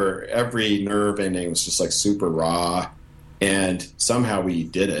 super. Every nerve ending was just like super raw, and somehow we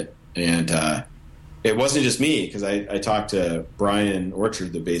did it. And it wasn't just me, because I talked to Brian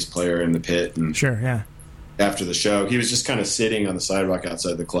Orchard, the bass player in the pit, and sure, yeah. After the show, he was just kind of sitting on the sidewalk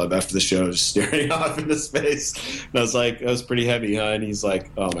outside the club after the show, just staring off into space. And I was like, "That was pretty heavy, huh?" And he's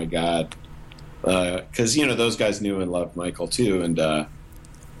like, "Oh my god." Because those guys knew and loved Michael too, and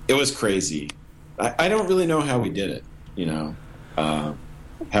it was crazy. I don't really know how we did it,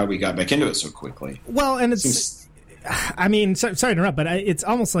 how we got back into it so quickly. Well, and I mean, sorry to interrupt, but it's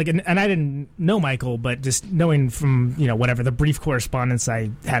almost like, and I didn't know Michael, but just knowing from whatever the brief correspondence I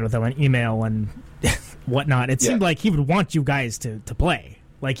had with him on email and whatnot, it seemed like he would want you guys to play.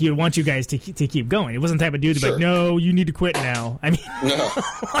 Like, he would want you guys to keep going. It wasn't the type of dude to be like, "No, you need to quit now." I mean, no,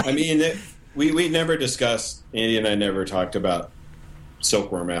 I mean. We never discussed, Andy and I never talked about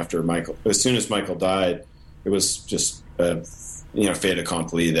Silkworm after Michael. As soon as Michael died, it was just fait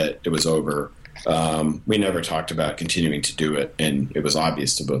accompli that it was over. We never talked about continuing to do it, and it was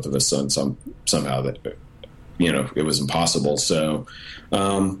obvious to both of us somehow that it was impossible. So,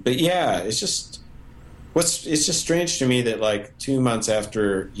 but yeah, it's just strange to me that like 2 months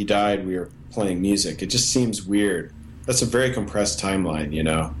after he died, we were playing music. It just seems weird. That's a very compressed timeline,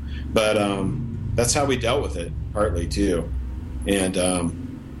 But that's how we dealt with it, partly too. And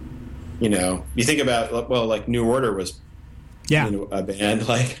you think about, well, like New Order was, a band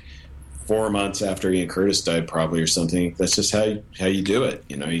like 4 months after Ian Curtis died, probably, or something. That's just how you do it.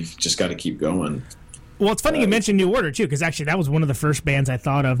 You just got to keep going. Well, it's funny you mentioned New Order too, because actually that was one of the first bands I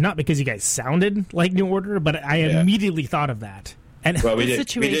thought of. Not because you guys sounded like New Order, but I immediately thought of that. And well, we did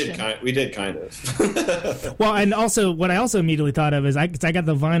kind of. Well, and also what I also immediately thought of is I got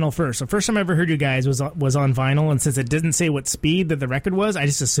the vinyl first. So first time I ever heard you guys was on vinyl, and since it didn't say what speed that the record was, I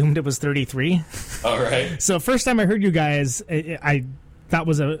just assumed it was 33. All right. So first time I heard you guys, I thought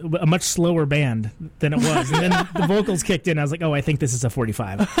was a much slower band than it was, and then the vocals kicked in. I was like, oh, I think this is a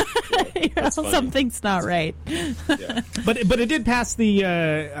 45. Something's not right. Yeah. But it did pass the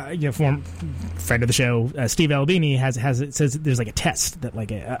former friend of the show, Steve Albini it says there's like a test that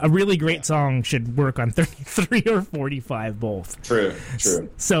like a really great song should work on 33 or 45 both. True.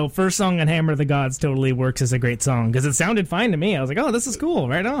 So first song on Hammer of the Gods totally works as a great song because it sounded fine to me. I was like, oh, this is cool,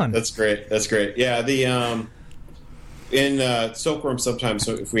 right on. That's great. Yeah, the in Silkworm, sometimes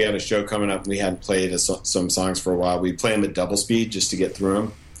if we had a show coming up and we hadn't played some songs for a while, we'd play them at double speed just to get through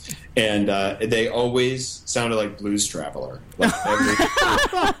them. And they always sounded like Blues Traveler. Like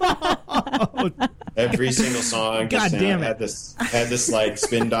every single song God damn it. had this like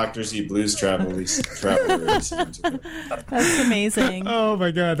Spin Doctors y Blues Traveler. That's amazing. Oh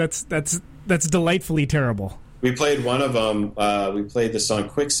my god, that's delightfully terrible. We played one of them. We played the song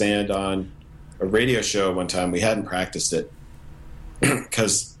Quicksand on a radio show one time. We hadn't practiced it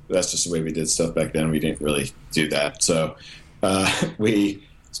because that's just the way we did stuff back then. We didn't really do that. So we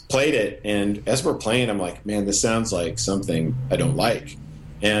played it, and as we're playing, I'm like, man, this sounds like something I don't like.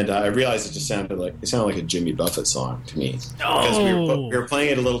 And I realized it sounded like a Jimmy Buffett song to me because we were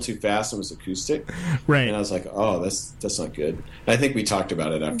playing it a little too fast and it was acoustic, right? And I was like, oh, that's not good. And I think we talked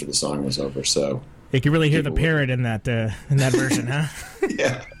about it after the song was over. So you could really hear the parrot in that version, huh?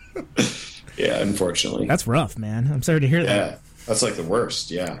 Yeah, unfortunately. That's rough, man. I'm sorry to hear that. Yeah, that's like the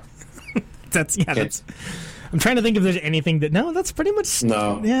worst. Yeah. That's. I'm trying to think if there's anything that. No, that's pretty much.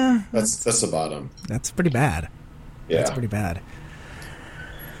 No. Yeah. That's the bottom. That's pretty bad. Yeah. That's pretty bad.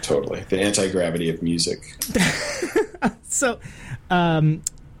 Totally. The anti-gravity of music. So, and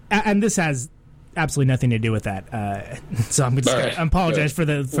this has absolutely nothing to do with that. So I'm just going to apologize for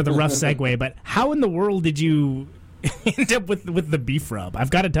the rough segue. But how in the world did you end up with the beef rub?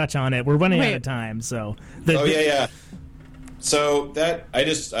 I've got to touch on it. We're running out of time. So. Yeah. So that I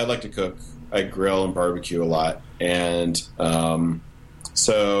like to cook. I grill and barbecue a lot, and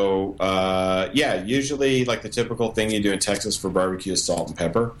usually like the typical thing you do in Texas for barbecue is salt and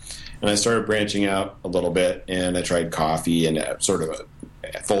pepper. And I started branching out a little bit, and I tried coffee and sort of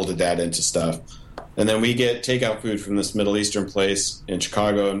folded that into stuff. And then we get takeout food from this Middle Eastern place in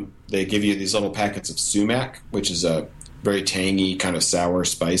Chicago, and they give you these little packets of sumac, which is a very tangy kind of sour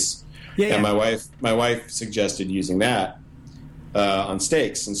spice. And my wife suggested using that on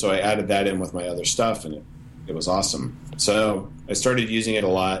steaks, and so I added that in with my other stuff, and it was awesome. So I started using it a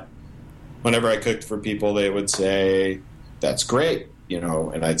lot, whenever I cooked for people, they would say, "That's great,"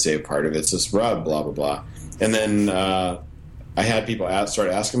 and I'd say part of it's this rub, blah blah blah, and then I had people start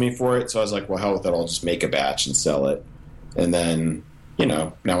asking me for it, so I was like, "Well, hell with it, I'll just make a batch and sell it," and then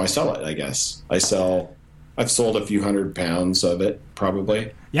now I sell it. I guess I've sold a few hundred pounds of it,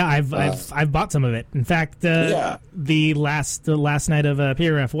 probably. Yeah, I've bought some of it. In fact, the last night of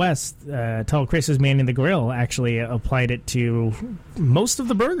PRF West, Tall Chris was manning the grill. Actually, applied it to most of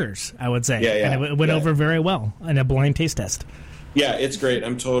the burgers, I would say, and it went over very well in a blind taste test. Yeah, it's great.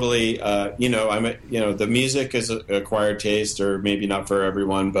 I'm totally, the music is an acquired taste, or maybe not for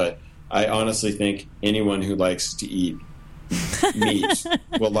everyone, but I honestly think anyone who likes to eat meat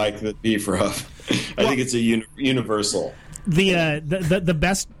will like the beef rub. I think it's a universal. The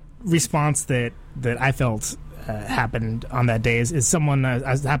best response that I felt happened on that day is someone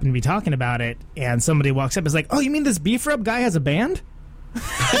I happened to be talking about it, and somebody walks up and is like, "Oh, you mean this beef rub guy has a band?" That's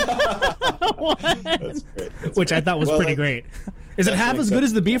great. Which I thought was pretty great. Is it half as good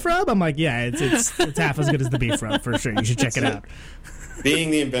as the beef rub? I'm like, yeah, it's half as good as the beef rub for sure. You should check it out.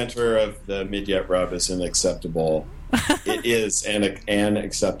 Being the inventor of the Midyett rub is an acceptable. It is an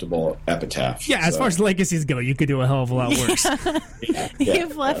acceptable epitaph. Yeah, as far as legacies go, you could do a hell of a lot worse.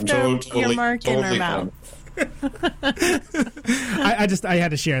 You've left your mark in our mouth. I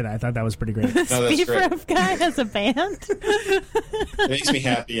had to share that. I thought that was pretty great. This beef rub guy has a band. It makes me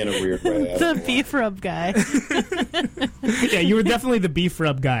happy in a weird way. The beef rub guy. Yeah, you were definitely the beef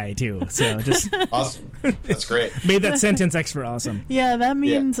rub guy too. So just awesome. That's great. Made that sentence extra awesome. Yeah, that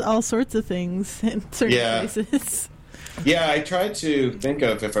means all sorts of things in certain places. Yeah, I tried to think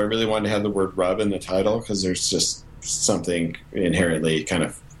of if I really wanted to have the word rub in the title, because there's just something inherently kind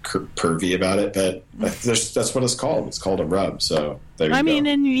of pervy about it, but that's what it's called. It's called a rub. So there you go.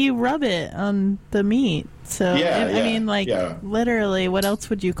 And you rub it on the meat. So literally, what else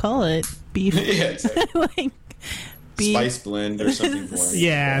would you call it? Beef. Yeah, exactly. Like beef. Spice blend or something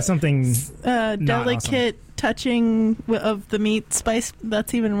more. Something delicate awesome. Touching of the meat spice.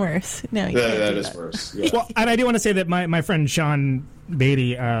 That's even worse. No, that is worse. Yeah. Well, and I do want to say that my friend Sean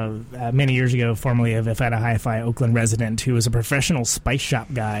Beatty, many years ago, formerly of If At a Hi-Fi Oakland resident, who was a professional spice shop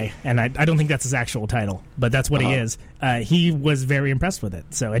guy, and I don't think that's his actual title, but that's what he is. He was very impressed with it.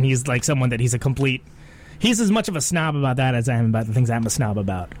 So, and he's like someone that he's as much of a snob about that as I am about the things I'm a snob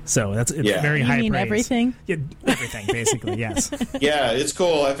about. So it's very high praise. Everything? Yeah, everything, basically, yes. Yeah, it's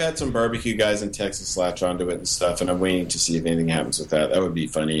cool. I've had some barbecue guys in Texas latch onto it and stuff, and I'm waiting to see if anything happens with that. That would be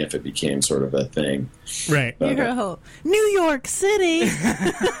funny if it became sort of a thing. Right. New York City!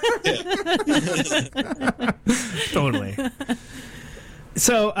 Totally.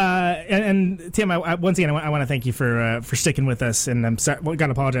 So, and Tim, once again, I want to thank you for sticking with us, and I'm sorry, got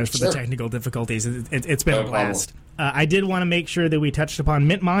to apologize for the technical difficulties. It's been a blast. I did want to make sure that we touched upon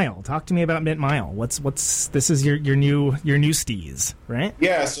Mint Mile. Talk to me about Mint Mile. This is your new steez, right?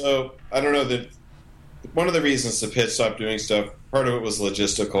 Yeah. So I don't know that one of the reasons the pit stopped doing stuff. Part of it was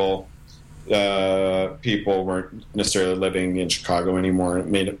logistical. People weren't necessarily living in Chicago anymore. It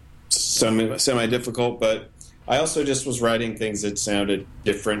made it semi difficult, but I also just was writing things that sounded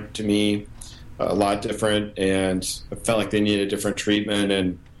different to me, a lot different, and I felt like they needed different treatment,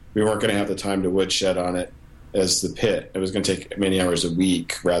 and we weren't going to have the time to woodshed on it as the pit. It was going to take many hours a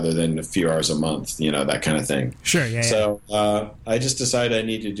week rather than a few hours a month, that kind of thing. Sure, yeah. So I just decided I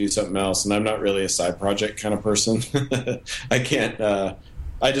need to do something else, and I'm not really a side project kind of person. I can't.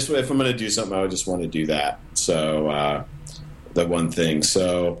 If I'm going to do something, I would just want to do that. So the one thing.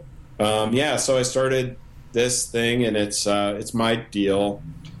 So so I started this thing, and it's my deal.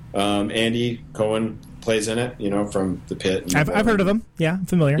 Andy Cohen plays in it, from the pit. I've heard of him. Yeah, I'm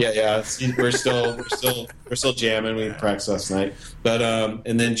familiar. Yeah. We're still jamming. We practiced last night, but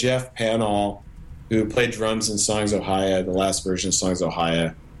and then Jeff Panol, who played drums in Songs Ohio, the last version of Songs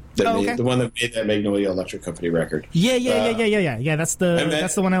Ohio, the one that made that Magnolia Electric Company record. Yeah. That's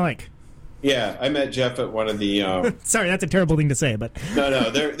the one I like. Yeah, I met Jeff at one of the. Sorry, that's a terrible thing to say, but no.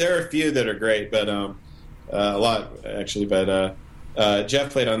 There are a few that are great, but a lot actually. But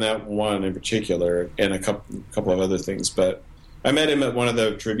Jeff played on that one in particular, and a couple of other things. But I met him at one of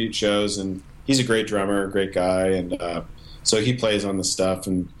the tribute shows, and he's a great drummer, great guy, and so he plays on the stuff.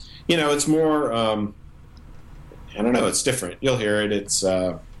 And it's more. I don't know. It's different. You'll hear it. It's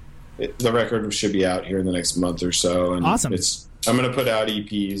the record should be out here in the next month or so. And awesome. I'm going to put out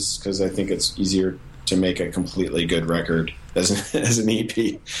EPs because I think it's easier to make a completely good record as an EP.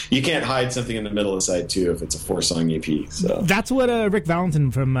 You can't hide something in the middle of side 2 if it's a 4-song EP. So that's what Rick Valentin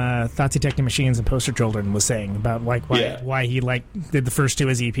from Thoughts Detecting Machines and Poster Children was saying about why he did the first 2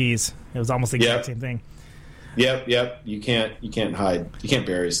 as EPs. It was almost the exact same thing. Yep. You can't hide. You can't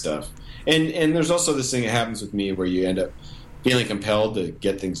bury stuff. And there's also this thing that happens with me where you end up feeling compelled to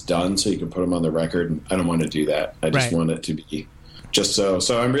get things done so you can put them on the record. And I don't want to do that. I just want it to be just so.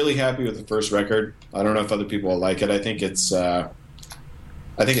 So I'm really happy with the first record. I don't know if other people will like it. I think it's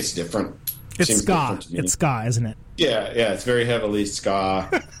different. It's ska. It's ska, isn't it? Yeah. It's very heavily ska.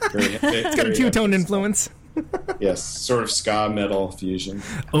 It's got a two-tone influence. Yes, sort of ska metal fusion.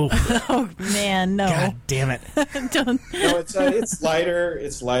 Oh man, no! God damn it! Don't. No, it's lighter.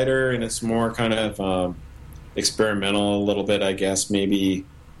 It's lighter, and it's more kind of experimental a little bit, I guess. Maybe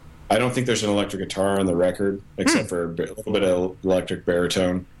I don't think there's an electric guitar on the record, except for a little bit of electric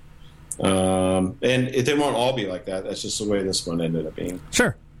baritone. And they won't all be like that. That's just the way this one ended up being.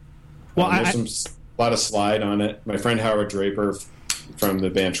 Sure. Well, there's a lot of slide on it. My friend Howard Draper from the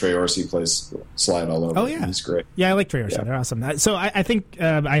band Trey Orsi plays slide all over. Oh, yeah. He's great. Yeah, I like Trey Orsi. Yeah. They're awesome. So I think,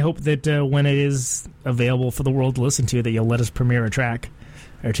 I hope that when it is available for the world to listen to, that you'll let us premiere a track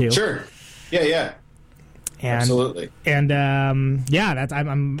or two. Sure. Yeah. Absolutely. And,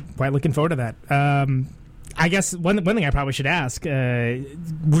 I'm quite looking forward to that. I guess one thing I probably should ask,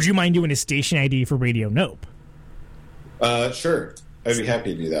 would you mind doing a station ID for Radio Nope? Sure. I'd be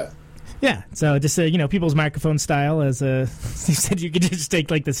happy to do that. Yeah, so just people's microphone style. As you said, you could just take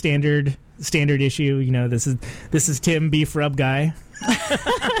like the standard issue. This is Tim Beef Rub Guy,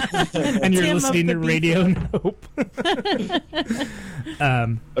 and you're listening to Radio Nope.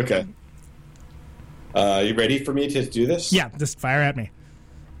 Okay. You ready for me to do this? Yeah, just fire at me.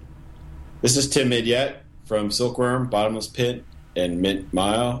 This is Tim Midyett from Silkworm, Bottomless Pit, and Mint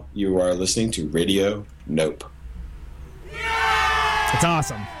Mile. You are listening to Radio Nope. It's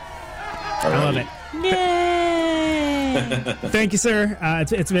awesome. Alrighty. I love it. Yay! Thank you, sir.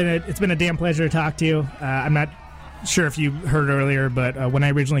 It's been a damn pleasure to talk to you. I'm not sure if you heard earlier, but when I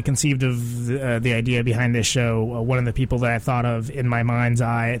originally conceived of the idea behind this show, one of the people that I thought of in my mind's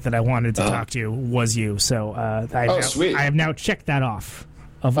eye that I wanted to talk to was you. So sweet. I have now checked that off.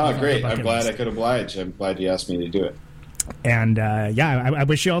 Great. I'm glad I could oblige. I'm glad you asked me to do it. And I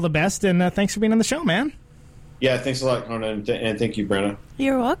wish you all the best, and thanks for being on the show, man. Yeah, thanks a lot, Conan, and thank you, Brenna.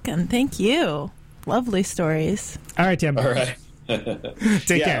 You're welcome. Thank you. Lovely stories. All right, Tim. All right.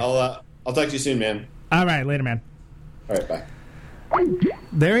 Take care. I'll talk to you soon, man. All right, later, man. All right, bye.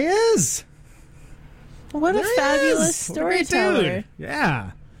 There he is. What a fabulous storyteller.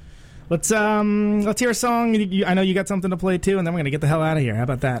 Yeah. Let's hear a song. I know you got something to play too, and then we're gonna get the hell out of here. How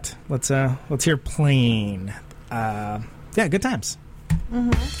about that? Let's hear Plane. Good times.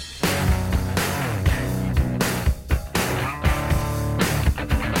 Mm-hmm.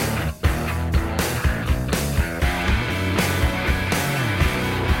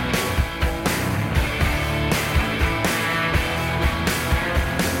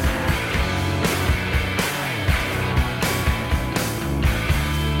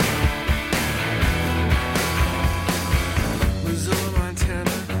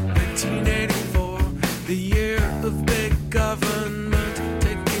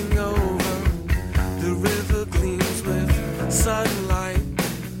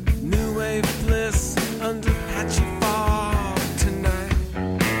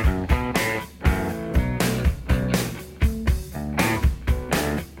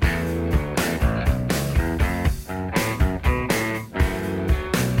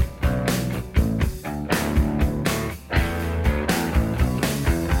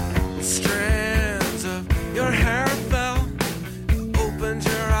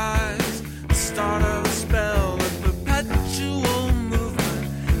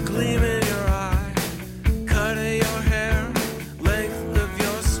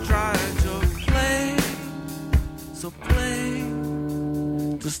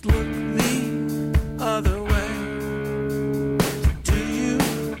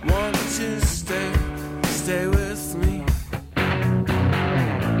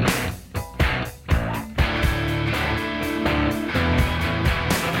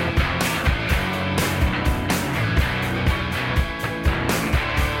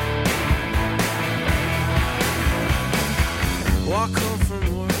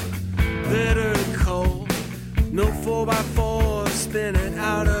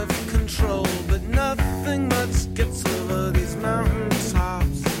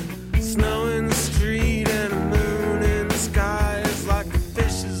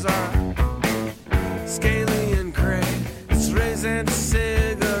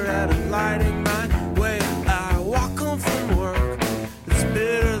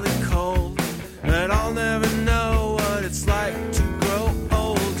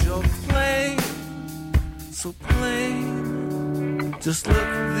 Just look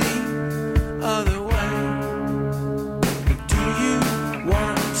the other way.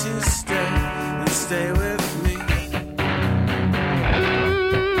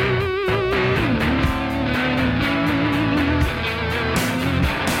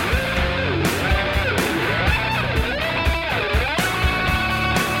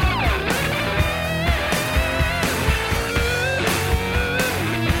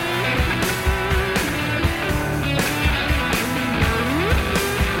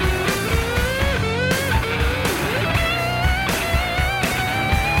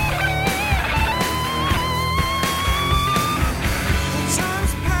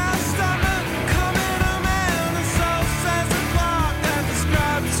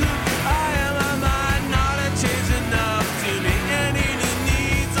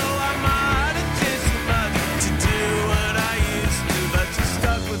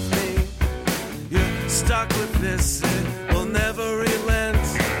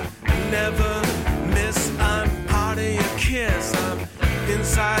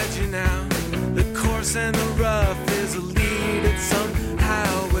 beside you now. The coarse and the rough is a lead, and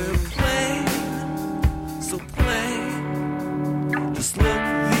somehow we're playing. So play, just look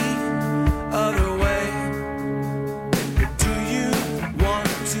the other way. Do you want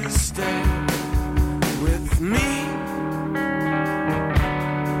to stay with me?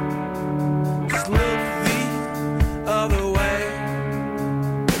 Just look the other way.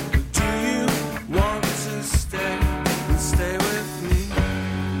 Do you want to stay and stay with me?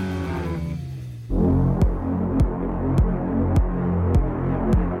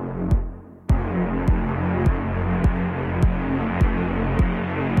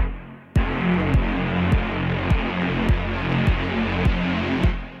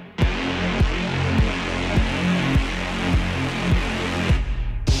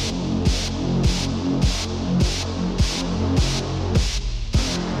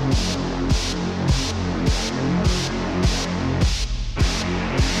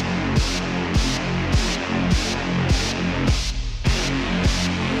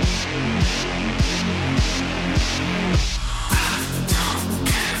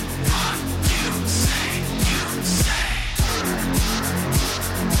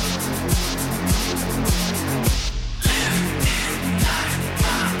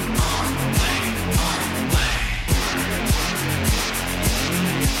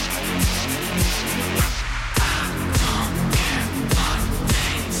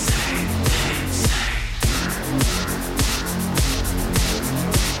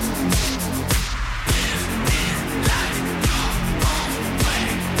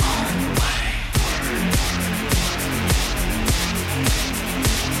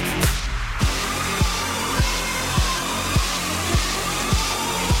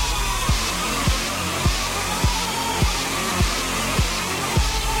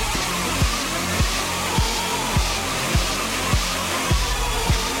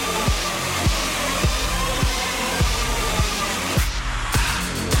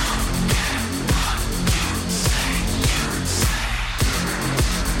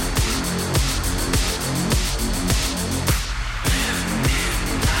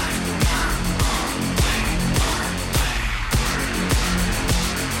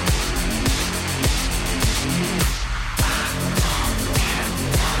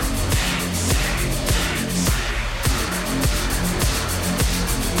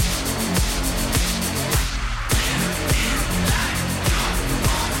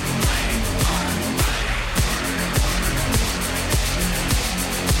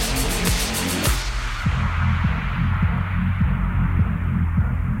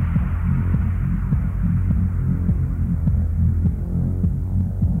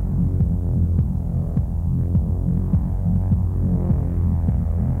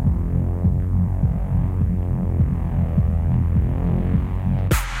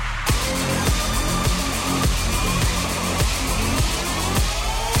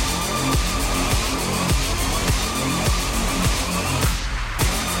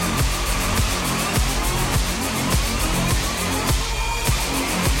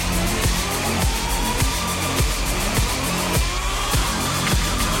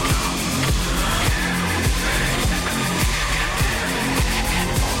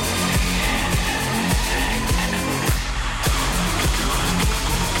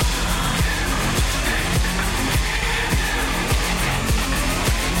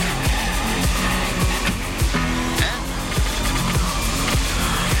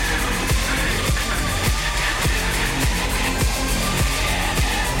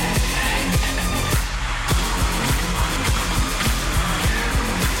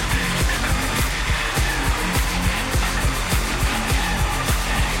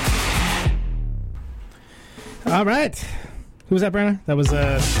 All right. Who was that, Brenna? That was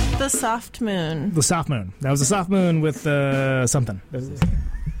The Soft Moon. The Soft Moon. That was the Soft Moon with something.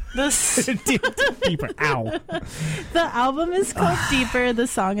 Deeper. Ow. The album is called Deeper. The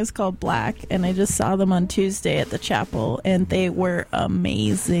song is called Black. And I just saw them on Tuesday at the chapel, and they were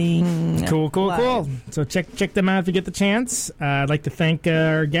amazing. Cool. So check them out if you get the chance. I'd like to thank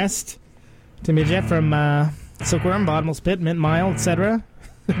our guest, Tim Midyett from Silkworm, Bottomless Pit, Mint Mile, etc.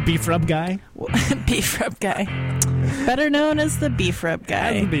 Beef Rub Guy. Beef Rub Guy. Better known as the Beef Rub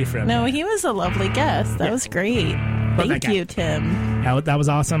Guy. No, he was a lovely guest. That was great. Thank you, Tim. That was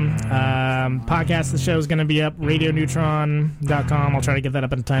awesome. Podcast, the show is going to be up, radioneutron.com. I'll try to get that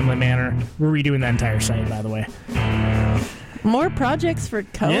up in a timely manner. We're redoing that entire site, by the way. More projects for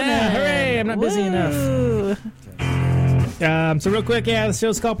Conan. Yeah, hooray! I'm not busy enough. So real quick, the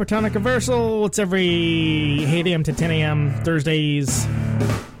show's called Protonic Reversal. It's every 8 a.m. to 10 a.m. Thursdays.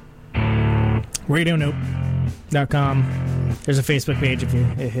 RadioNope.com. There's a Facebook page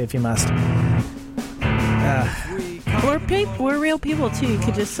if you must. We're real people too. You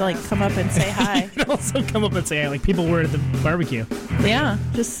could just like come up and say hi. You could also come up and say hi, like people were at the barbecue. Yeah,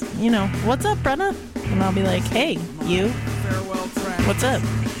 just what's up, Brenna? And I'll be like, hey, you. What's up?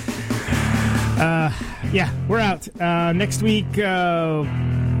 Yeah, we're out. Next week,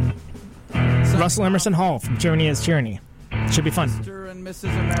 Russell Emerson Hall from Journey is Journey. Should be fun.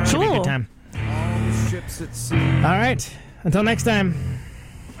 Should be a good time. All right. Until next time,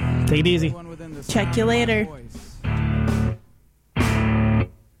 take it easy. Check you later.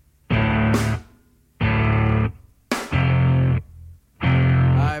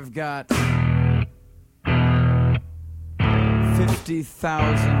 I've got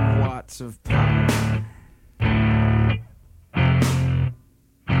 50,000 watts of power.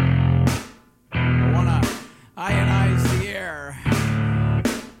 I want to ionize the air.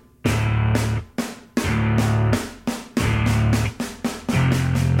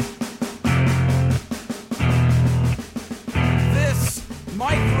 This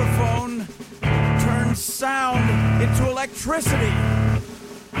microphone turns sound into electricity.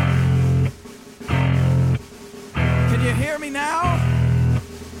 Can you hear me now?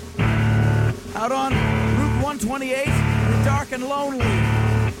 Out on Route 128, we're dark and lonely.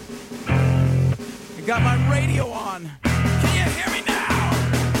 I got my radio on. Can you hear me now?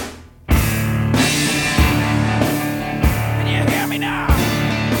 Can you hear me now?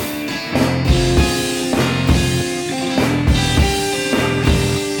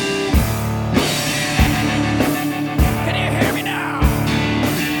 Can you hear me now?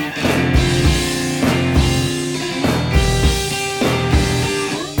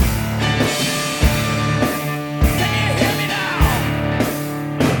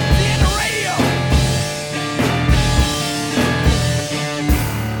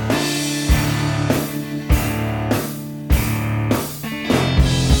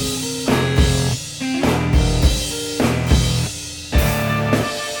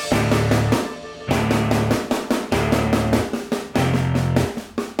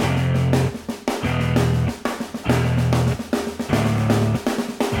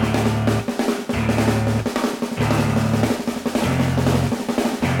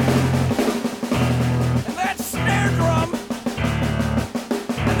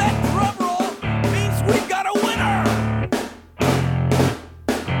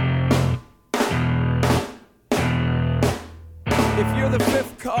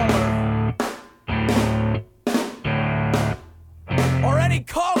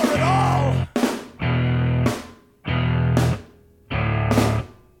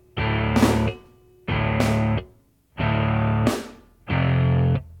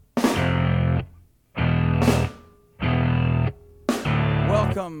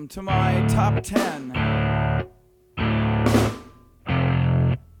 Welcome to my top 10.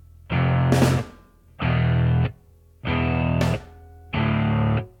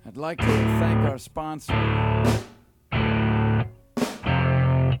 I'd like to thank our sponsor.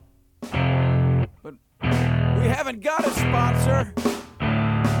 But we haven't got a sponsor.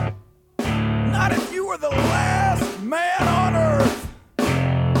 Not if you were the last man on Earth.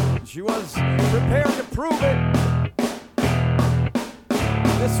 She was prepared to prove it.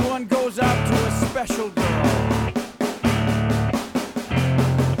 This one goes out to a special girl.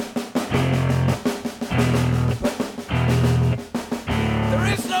 But there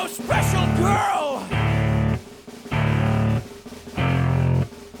is no special girl!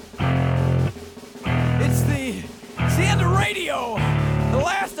 It's the end of radio. The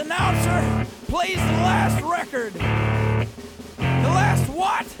last announcer plays the last record. The last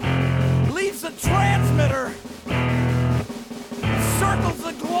what? Leaves the transmitter. Circles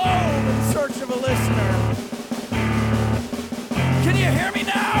the globe in search of a listener. Can you hear me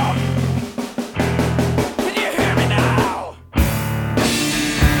now? Can you hear me now?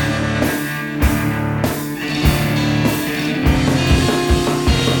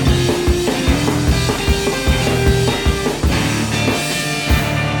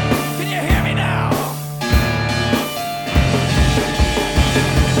 Can you hear me now?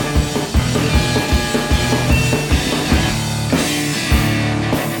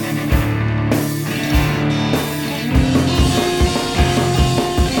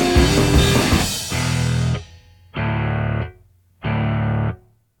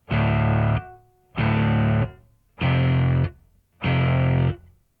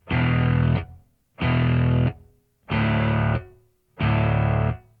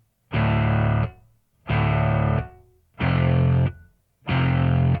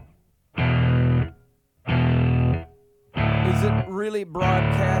 Is it really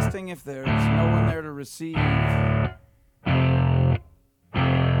broadcasting if there's no one there to receive?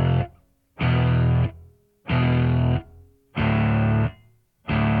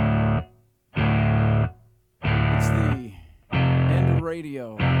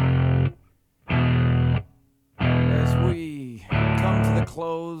 Radio. As we come to the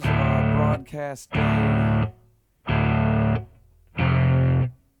close of our broadcast day,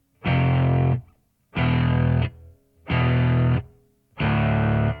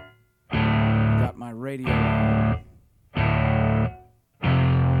 got my radio on.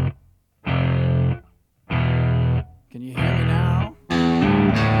 Can you hear me now?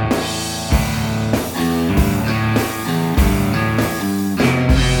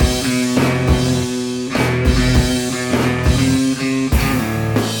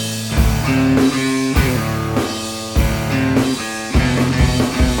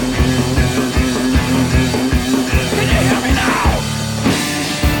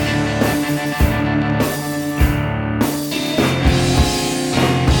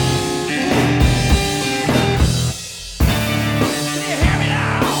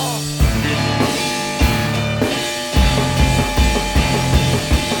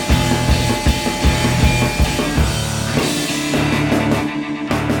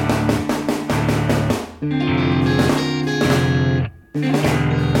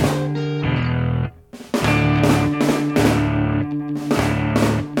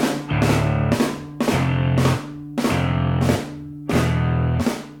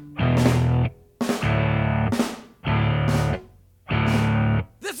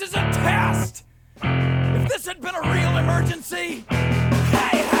 This is a test! If this had been a real emergency,